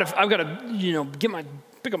 I've got to,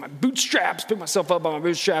 pick up my bootstraps, pick myself up by my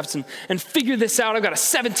bootstraps and figure this out. I've got a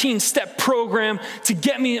 17-step program to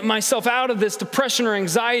get myself out of this depression or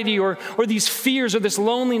anxiety or these fears or this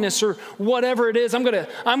loneliness or whatever it is. I'm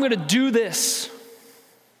gonna do this.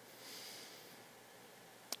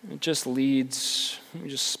 It just we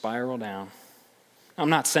just spiral down. I'm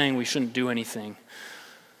not saying we shouldn't do anything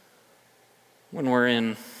when we're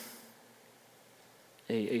in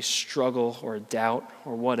a struggle or a doubt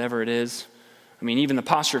or whatever it is. I mean, even the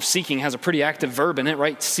posture of seeking has a pretty active verb in it,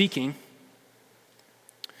 right? Seeking.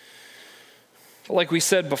 But like we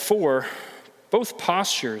said before, both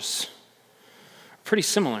postures are pretty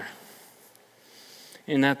similar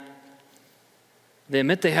in that they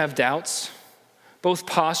admit they have doubts. Both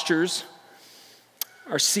postures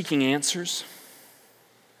are seeking answers.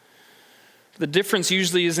 The difference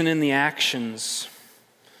usually isn't in the actions.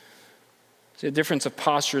 See, the difference of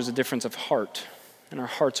posture is a difference of heart, and our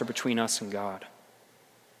hearts are between us and God.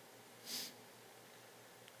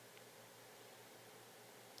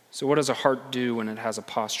 So what does a heart do when it has a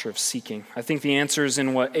posture of seeking? I think the answer is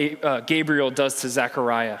in what Gabriel does to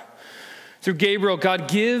Zechariah. Through Gabriel, God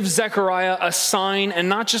gives Zechariah a sign, and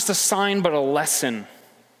not just a sign, but a lesson.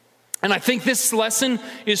 And I think this lesson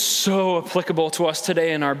is so applicable to us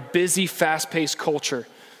today in our busy, fast-paced culture,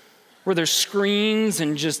 where there's screens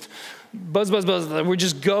and just buzz. We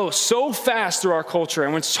just go so fast through our culture,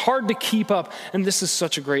 and it's hard to keep up. And this is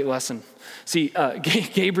such a great lesson. See,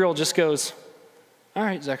 Gabriel just goes, all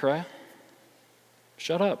right, Zechariah,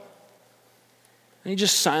 shut up. And he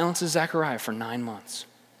just silences Zechariah for 9 months.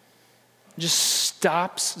 Just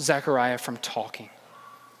stops Zechariah from talking.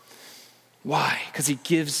 Why? Because he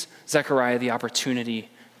gives Zechariah the opportunity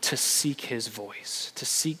to seek his voice, to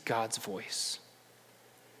seek God's voice.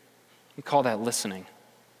 We call that listening.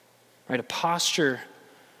 Right, a posture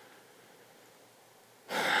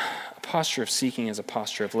of seeking is a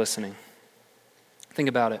posture of listening. Think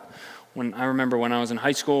about it. I remember when I was in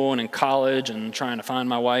high school and in college and trying to find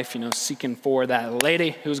my wife, seeking for that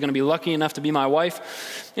lady who was going to be lucky enough to be my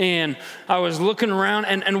wife. And I was looking around,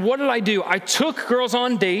 and what did I do? I took girls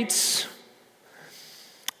on dates,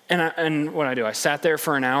 and what did I do? I sat there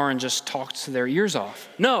for an hour and just talked their ears off.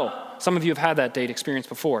 No. Some of you have had that date experience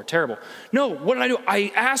before. Terrible. No, what did I do?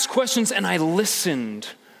 I asked questions and I listened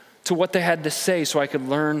to what they had to say so I could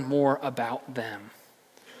learn more about them.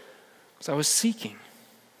 Because I was seeking.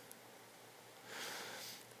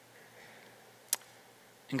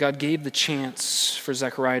 And God gave the chance for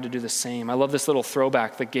Zechariah to do the same. I love this little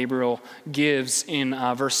throwback that Gabriel gives in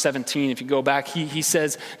verse 17. If you go back, he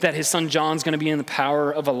says that his son John's going to be in the power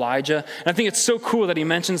of Elijah. And I think it's so cool that he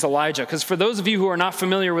mentions Elijah, because for those of you who are not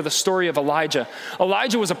familiar with the story of Elijah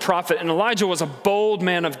was a prophet, and Elijah was a bold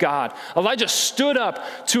man of God. Elijah stood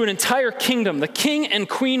up to an entire kingdom. The king and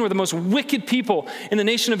queen were the most wicked people in the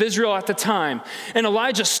nation of Israel at the time. And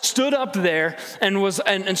Elijah stood up there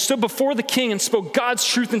and stood before the king and spoke God's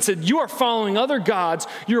truth and said, you are following other gods.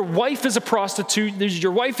 Your wife is a prostitute.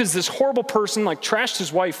 Your wife is this horrible person, trashed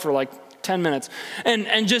his wife for 10 minutes.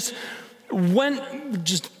 And just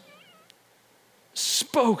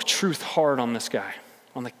spoke truth hard on this guy,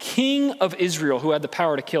 on the king of Israel who had the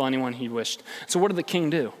power to kill anyone he wished. So what did the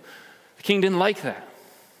king do? The king didn't like that.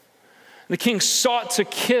 The king sought to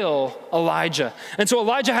kill Elijah. And so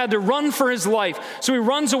Elijah had to run for his life. So he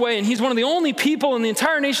runs away, and he's one of the only people in the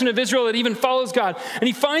entire nation of Israel that even follows God. And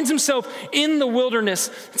he finds himself in the wilderness.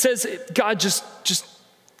 It says God just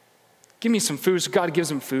give me some food. So God gives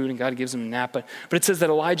him food and God gives him a nap. But it says that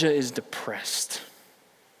Elijah is depressed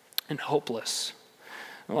and hopeless.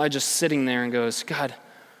 Elijah's sitting there and goes, God,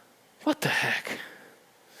 what the heck?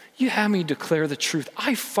 You had me declare the truth.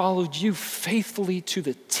 I followed you faithfully to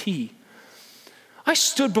the T. I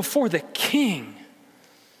stood before the king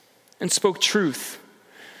and spoke truth.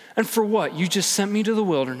 And for what? You just sent me to the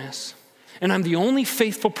wilderness, and I'm the only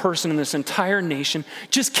faithful person in this entire nation.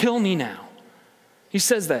 Just kill me now. He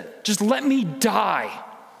says that. Just let me die.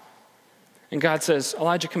 And God says,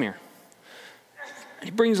 Elijah, come here. And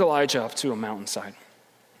he brings Elijah up to a mountainside.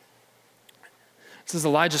 It says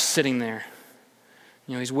Elijah's sitting there.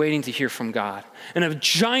 He's waiting to hear from God. And a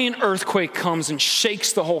giant earthquake comes and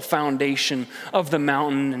shakes the whole foundation of the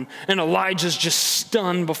mountain. And Elijah's just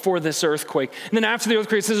stunned before this earthquake. And then after the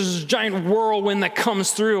earthquake, it says there's a giant whirlwind that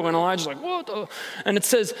comes through. And Elijah's like, what the? And it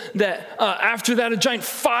says that after that, a giant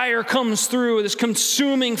fire comes through, this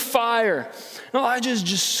consuming fire. And Elijah's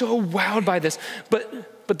just so wowed by this. But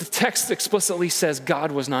the text explicitly says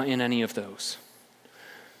God was not in any of those.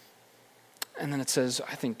 And then it says,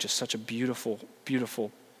 I think just such a beautiful,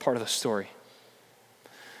 beautiful part of the story.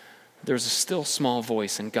 There was a still small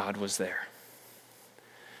voice and God was there.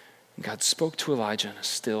 And God spoke to Elijah in a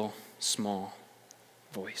still small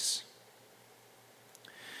voice.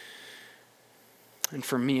 And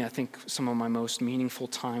for me, I think some of my most meaningful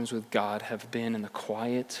times with God have been in the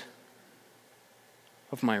quiet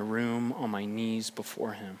of my room on my knees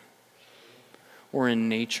before him, or in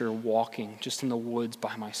nature walking just in the woods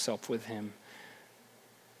by myself with him,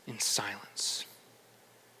 in silence,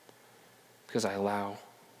 because I allow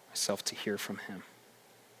myself to hear from him.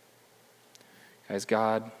 Guys,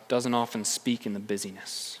 God doesn't often speak in the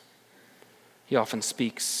busyness. He often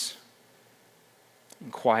speaks in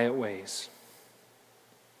quiet ways,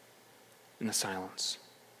 in the silence.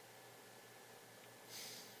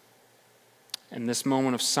 And this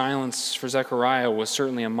moment of silence for Zechariah was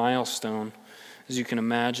certainly a milestone, as you can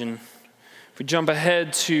imagine. If we jump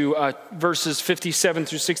ahead to verses 57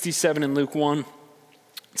 through 67 in Luke 1,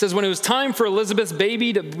 it says, when it was time for Elizabeth's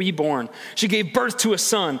baby to be born, she gave birth to a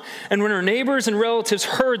son. And when her neighbors and relatives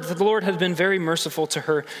heard that the Lord had been very merciful to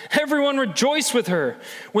her, everyone rejoiced with her.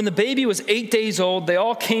 When the baby was 8 days old, they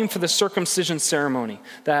all came for the circumcision ceremony.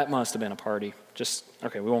 That must have been a party.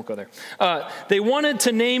 Okay, we won't go there. They wanted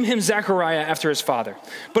to name him Zechariah after his father.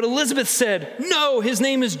 But Elizabeth said, no, his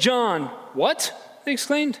name is John. What? They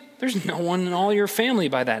exclaimed. There's no one in all your family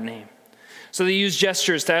by that name. So they used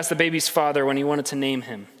gestures to ask the baby's father when he wanted to name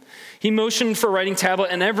him. He motioned for a writing tablet,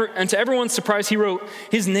 and to everyone's surprise, he wrote,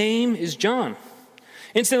 his name is John.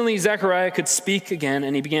 Instantly, Zechariah could speak again,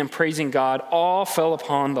 and he began praising God. Awe fell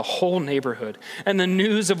upon the whole neighborhood, and the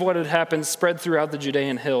news of what had happened spread throughout the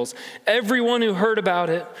Judean hills. Everyone who heard about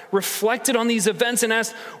it reflected on these events and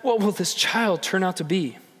asked, what will this child turn out to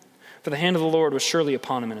be? For the hand of the Lord was surely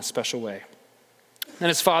upon him in a special way. Then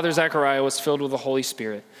his father Zechariah was filled with the Holy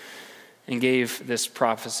Spirit and gave this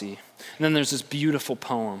prophecy. And then there's this beautiful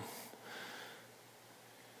poem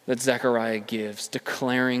that Zechariah gives,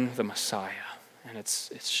 declaring the Messiah. And it's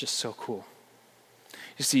just so cool.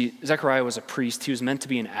 You see, Zechariah was a priest. He was meant to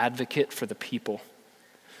be an advocate for the people.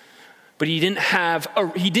 But he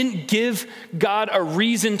didn't give God a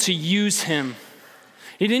reason to use him.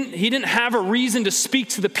 He didn't have a reason to speak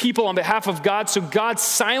to the people on behalf of God, so God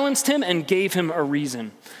silenced him and gave him a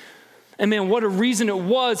reason. And man, what a reason it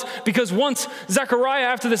was, because once Zechariah,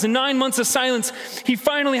 after this 9 months of silence, he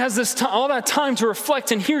finally has all that time to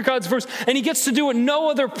reflect and hear God's voice, and he gets to do what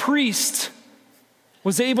no other priest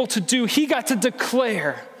was able to do. He got to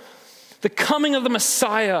declare the coming of the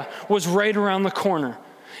Messiah was right around the corner.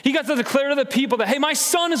 He got to declare to the people that, hey, my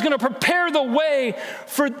son is going to prepare the way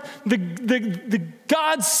for the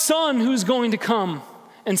God's son who's going to come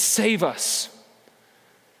and save us.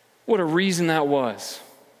 What a reason that was.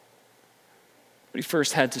 But he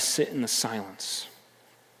first had to sit in the silence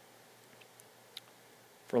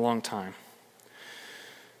for a long time.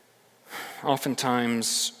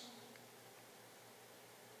 Oftentimes,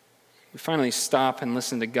 we finally stop and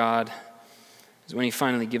listen to God is when he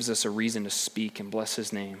finally gives us a reason to speak and bless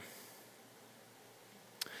his name.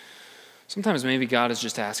 Sometimes maybe God is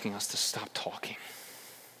just asking us to stop talking.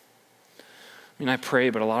 I pray,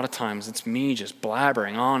 but a lot of times it's me just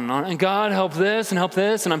blabbering on and on. And God, help this and help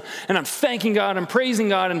this. And I'm thanking God and praising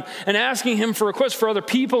God and asking him for requests for other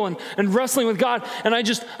people and wrestling with God. And I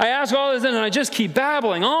ask all this and I just keep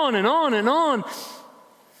babbling on and on and on.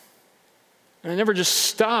 And I never just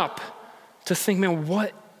stop to think, man,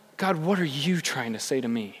 God, what are you trying to say to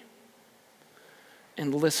me?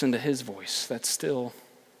 And listen to his voice, that still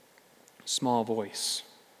small voice.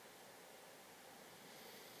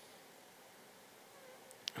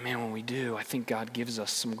 And man, when we do, I think God gives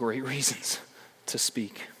us some great reasons to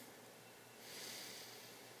speak.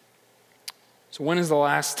 So when is the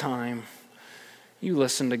last time you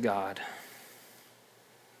listened to God?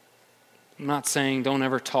 I'm not saying don't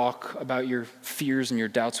ever talk about your fears and your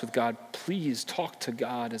doubts with God. Please talk to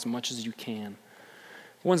God as much as you can.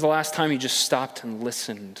 When's the last time you just stopped and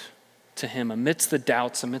listened to him amidst the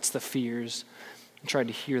doubts, amidst the fears, and tried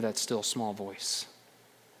to hear that still small voice?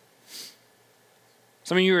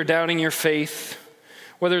 Some of you are doubting your faith,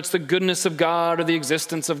 whether it's the goodness of God or the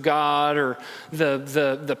existence of God or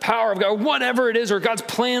the power of God, or whatever it is, or God's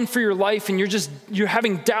plan for your life, and you're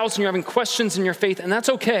having doubts and you're having questions in your faith, and that's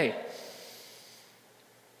okay.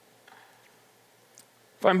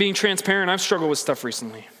 If I'm being transparent, I've struggled with stuff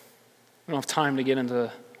recently. I don't have time to get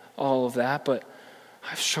into all of that, but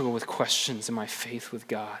I've struggled with questions in my faith with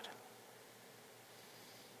God.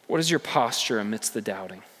 What is your posture amidst the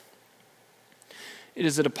doubting?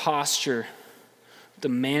 Is it a posture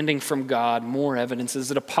demanding from God more evidence?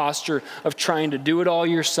 Is it a posture of trying to do it all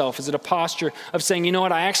yourself? Is it a posture of saying, you know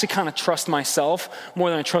what, I actually kind of trust myself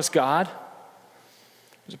more than I trust God?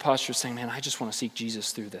 There's a posture of saying, man, I just want to seek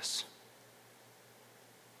Jesus through this.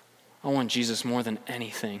 I want Jesus more than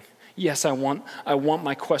anything. Yes, I want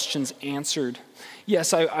my questions answered.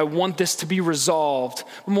 Yes, I want this to be resolved.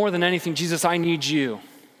 But more than anything, Jesus, I need you.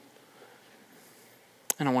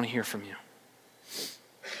 And I want to hear from you.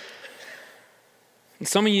 And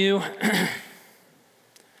some of you,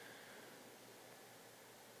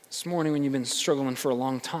 this morning when you've been struggling for a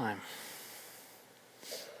long time,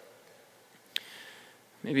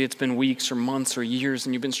 maybe it's been weeks or months or years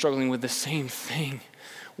and you've been struggling with the same thing.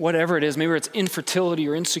 Whatever it is, maybe it's infertility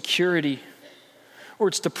or insecurity, or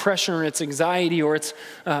it's depression or it's anxiety, or it's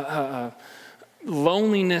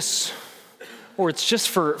loneliness, or it's just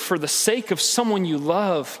for the sake of someone you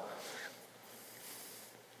love.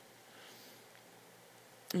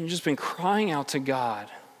 And you've just been crying out to God.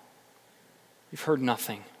 You've heard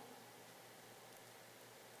nothing.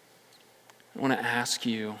 I want to ask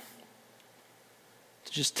you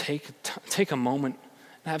to just take a moment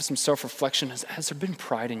and have some self-reflection. Has there been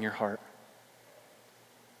pride in your heart?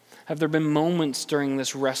 Have there been moments during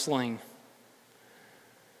this wrestling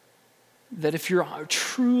that if you're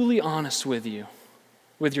truly honest with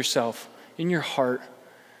yourself, in your heart,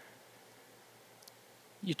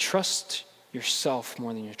 you trust yourself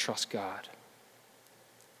more than you trust God?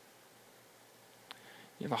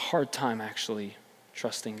 You have a hard time actually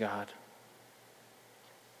trusting God.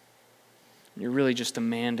 You're really just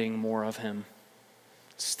demanding more of him,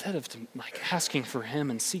 instead of asking for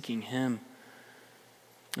him and seeking him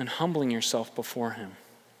and humbling yourself before him.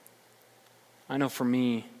 I know for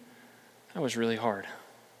me, that was really hard.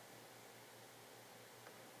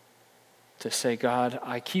 To say, God,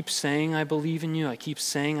 I keep saying I believe in you, I keep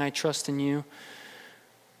saying I trust in you,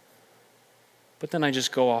 but then I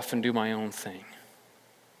just go off and do my own thing.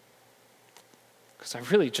 Because I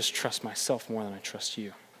really just trust myself more than I trust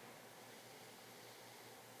you.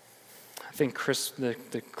 I think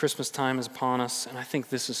the Christmas time is upon us, and I think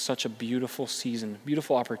this is such a beautiful season,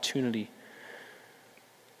 beautiful opportunity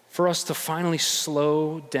for us to finally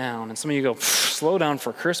slow down. And some of you go, slow down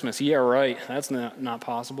for Christmas? Yeah, right. That's not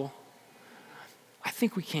possible. I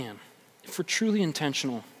think we can. If we're truly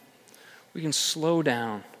intentional, we can slow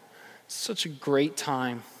down. It's such a great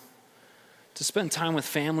time to spend time with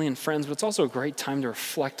family and friends, but it's also a great time to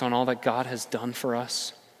reflect on all that God has done for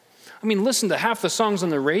us. I mean, listen to half the songs on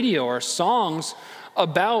the radio are songs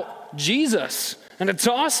about Jesus, and it's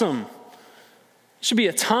awesome. It should be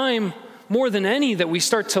a time more than any that we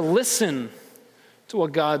start to listen to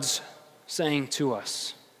what God's saying to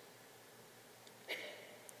us.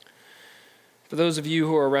 For those of you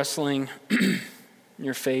who are wrestling in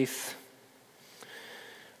your faith,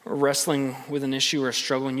 or wrestling with an issue or a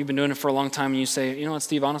struggle, and you've been doing it for a long time, and you say, you know what,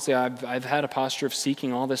 Steve, honestly, I've had a posture of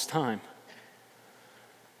seeking all this time.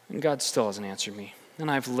 And God still hasn't answered me.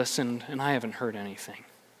 And I've listened, and I haven't heard anything.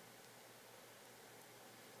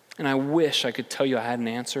 And I wish I could tell you I had an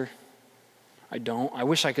answer. I don't. I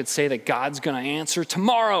wish I could say that God's going to answer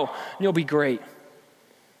tomorrow, and you'll be great.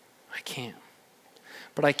 I can't.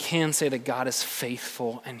 But I can say that God is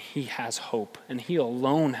faithful, and he has hope, and he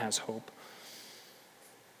alone has hope.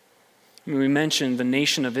 I mean, we mentioned the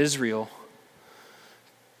nation of Israel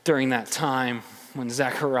during that time when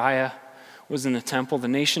Zechariah was in the temple. The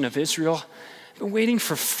nation of Israel had been waiting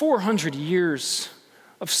for 400 years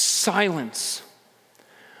of silence.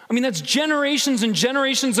 I mean, that's generations and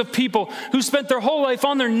generations of people who spent their whole life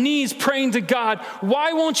on their knees praying to God,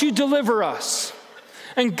 why won't you deliver us?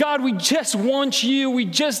 And God, we just want you. We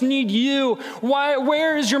just need you.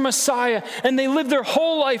 Where is your Messiah? And they lived their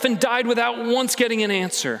whole life and died without once getting an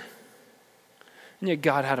answer. And yet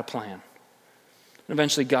God had a plan. And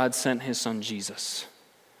eventually God sent his son Jesus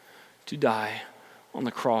to die on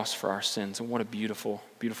the cross for our sins. And what a beautiful,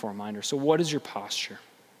 beautiful reminder. So what is your posture?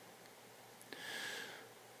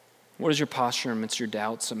 What is your posture amidst your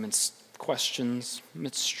doubts, amidst questions,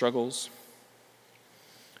 amidst struggles?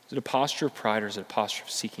 Is it a posture of pride or is it a posture of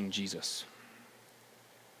seeking Jesus?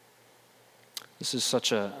 This is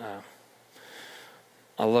such I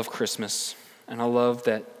love Christmas, and I love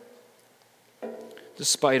that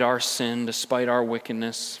despite our sin, despite our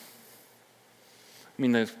wickedness, I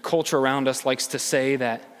mean, the culture around us likes to say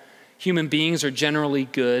that human beings are generally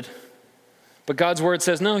good, but God's word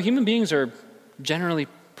says, no, human beings are generally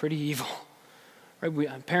pretty evil.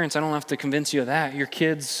 Right? Parents, I don't have to convince you of that. Your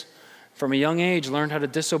kids, from a young age, learned how to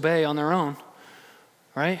disobey on their own,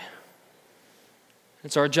 right?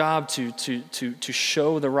 It's our job to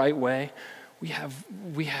show the right way. We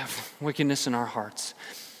have wickedness in our hearts,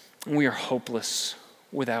 and we are hopeless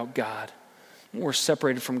without God. We're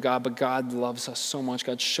separated from God, but God loves us so much.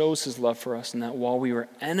 God shows his love for us in that while we were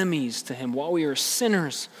enemies to him, while we were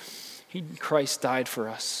sinners, Christ died for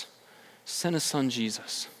us. Sent his son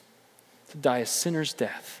Jesus to die a sinner's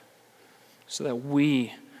death so that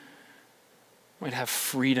we might have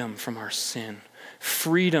freedom from our sin,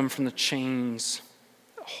 freedom from the chains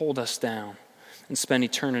that hold us down, and spend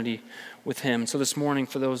eternity with him. So this morning,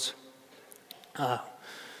 for those,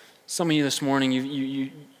 some of you this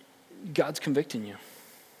morning, God's convicting you.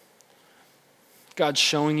 God's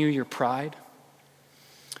showing you your pride.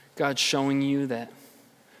 God's showing you that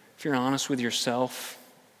if you're honest with yourself,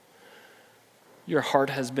 your heart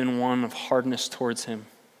has been one of hardness towards him.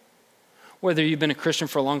 Whether you've been a Christian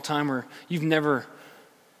for a long time or you've never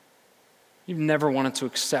wanted to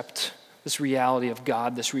accept this reality of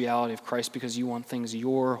God, this reality of Christ, because you want things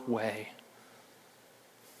your way.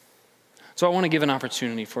 So I want to give an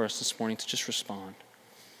opportunity for us this morning to just respond.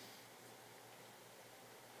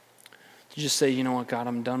 To just say, you know what, God,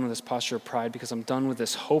 I'm done with this posture of pride because I'm done with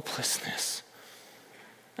this hopelessness.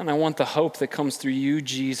 And I want the hope that comes through you,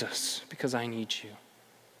 Jesus, because I need you.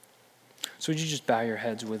 So would you just bow your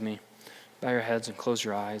heads with me? Bow your heads and close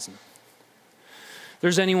your eyes. And if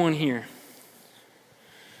there's anyone here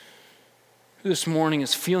who this morning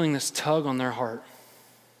is feeling this tug on their heart,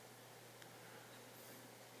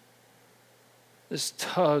 this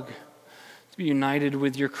tug to be united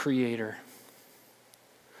with your Creator,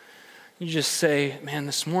 you just say, man,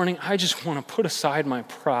 this morning I just want to put aside my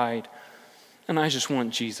pride and I just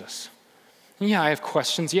want Jesus. And yeah, I have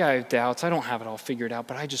questions. Yeah, I have doubts. I don't have it all figured out,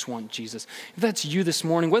 but I just want Jesus. If that's you this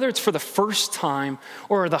morning, whether it's for the first time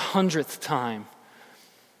or the 100th time,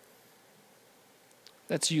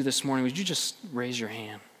 that's you this morning, would you just raise your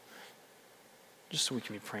hand? Just so we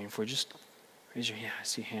can be praying for you. Just raise your hand. I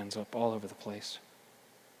see hands up all over the place.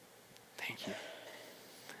 Thank you.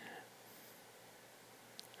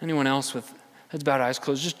 Anyone else with heads bowed, eyes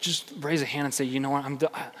closed, just raise a hand and say, you know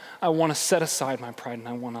what, I want to set aside my pride and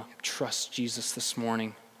I want to trust Jesus this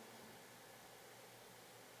morning.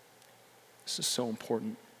 This is so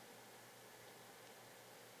important.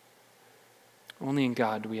 Only in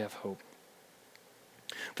God do we have hope.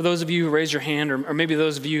 For those of you who raised your hand, or maybe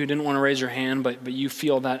those of you who didn't want to raise your hand, but you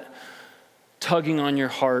feel that tugging on your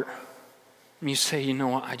heart, and you say, you know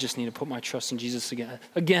what, I just need to put my trust in Jesus again.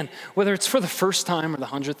 Again, whether it's for the first time or the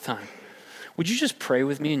 100th time, would you just pray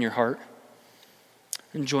with me in your heart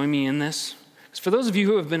and join me in this? Because for those of you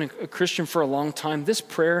who have been a Christian for a long time, this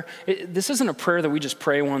prayer, this isn't a prayer that we just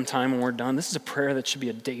pray one time and we're done. This is a prayer that should be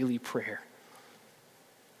a daily prayer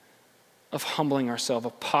of humbling ourselves,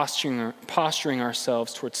 of posturing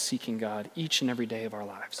ourselves towards seeking God each and every day of our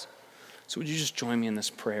lives. So would you just join me in this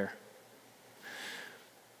prayer?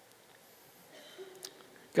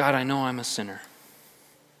 God, I know I'm a sinner.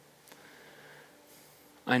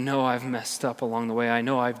 I know I've messed up along the way. I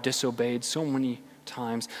know I've disobeyed so many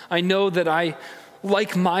times. I know that I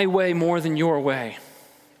like my way more than your way.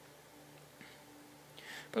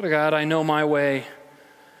 But God, I know my way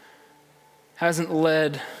hasn't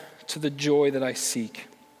led to the joy that I seek.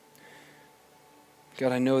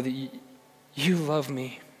 God, I know that you love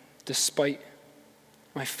me despite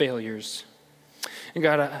my failures. And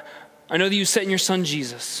God, I know that you sent your son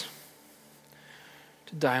Jesus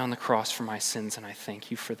to die on the cross for my sins, and I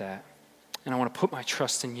thank you for that. And I want to put my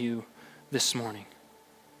trust in you this morning.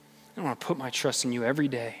 I want to put my trust in you every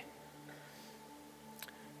day.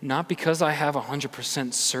 Not because I have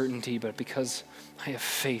 100% certainty, but because I have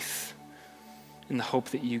faith in the hope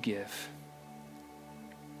that you give.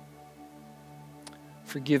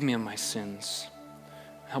 Forgive me of my sins.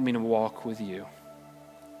 Help me to walk with you.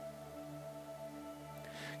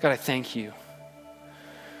 God, I thank you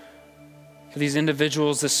for these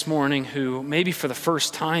individuals this morning who maybe for the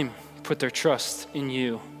first time put their trust in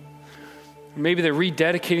you. Or maybe they're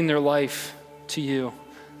rededicating their life to you.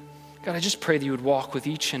 God, I just pray that you would walk with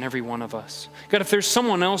each and every one of us. God, if there's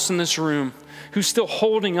someone else in this room who's still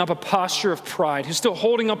holding up a posture of pride, who's still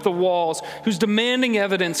holding up the walls, who's demanding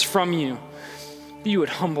evidence from you, that you would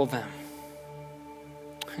humble them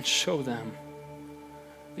and show them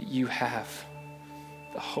that you have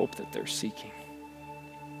the hope that they're seeking.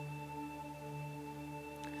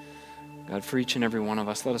 God, for each and every one of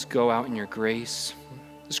us, let us go out in your grace.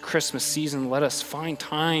 This Christmas season, let us find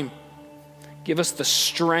time. Give us the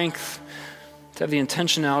strength to have the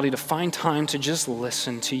intentionality to find time to just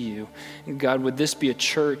listen to you. And God, would this be a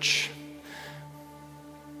church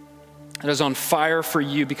that is on fire for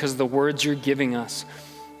you because of the words you're giving us?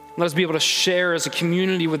 Let us be able to share as a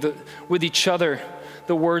community with each other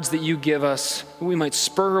the words that you give us, that we might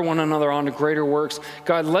spur one another on to greater works.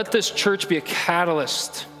 God, let this church be a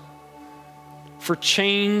catalyst for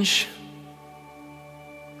change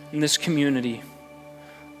in this community.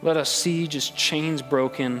 Let us see just chains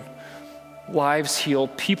broken, lives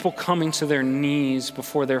healed, people coming to their knees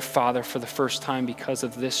before their Father for the first time because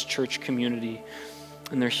of this church community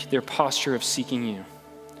and their posture of seeking you.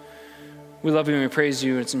 We love you and we praise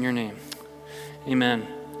you. It's in your name. Amen.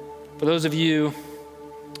 For those of you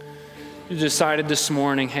who decided this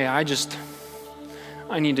morning, hey,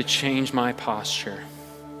 I need to change my posture.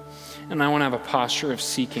 And I want to have a posture of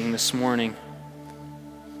seeking this morning.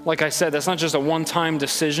 Like I said, that's not just a one-time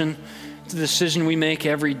decision. It's a decision we make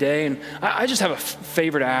every day. And I just have a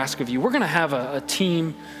favor to ask of you. We're going to have a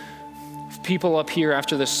team of people up here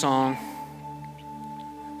after this song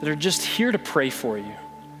that are just here to pray for you.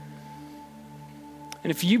 And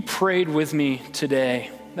if you prayed with me today,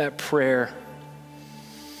 that prayer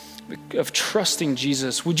of trusting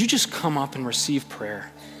Jesus, would you just come up and receive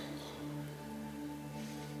prayer?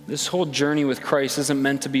 This whole journey with Christ isn't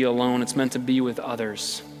meant to be alone. It's meant to be with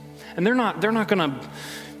others. And they're not going to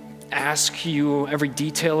ask you every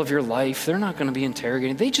detail of your life. They're not going to be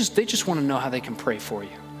interrogating. They just want to know how they can pray for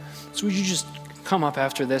you. So would you just come up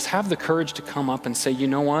after this, have the courage to come up and say, you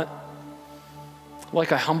know what?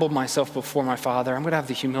 Like I humbled myself before my Father, I'm going to have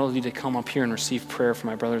the humility to come up here and receive prayer for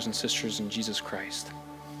my brothers and sisters in Jesus Christ.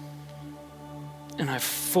 And I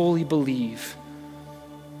fully believe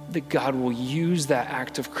that God will use that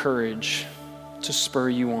act of courage to spur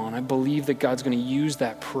you on. I believe that God's going to use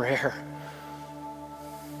that prayer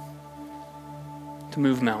to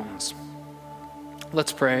move mountains.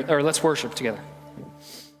 Let's pray, or let's worship together.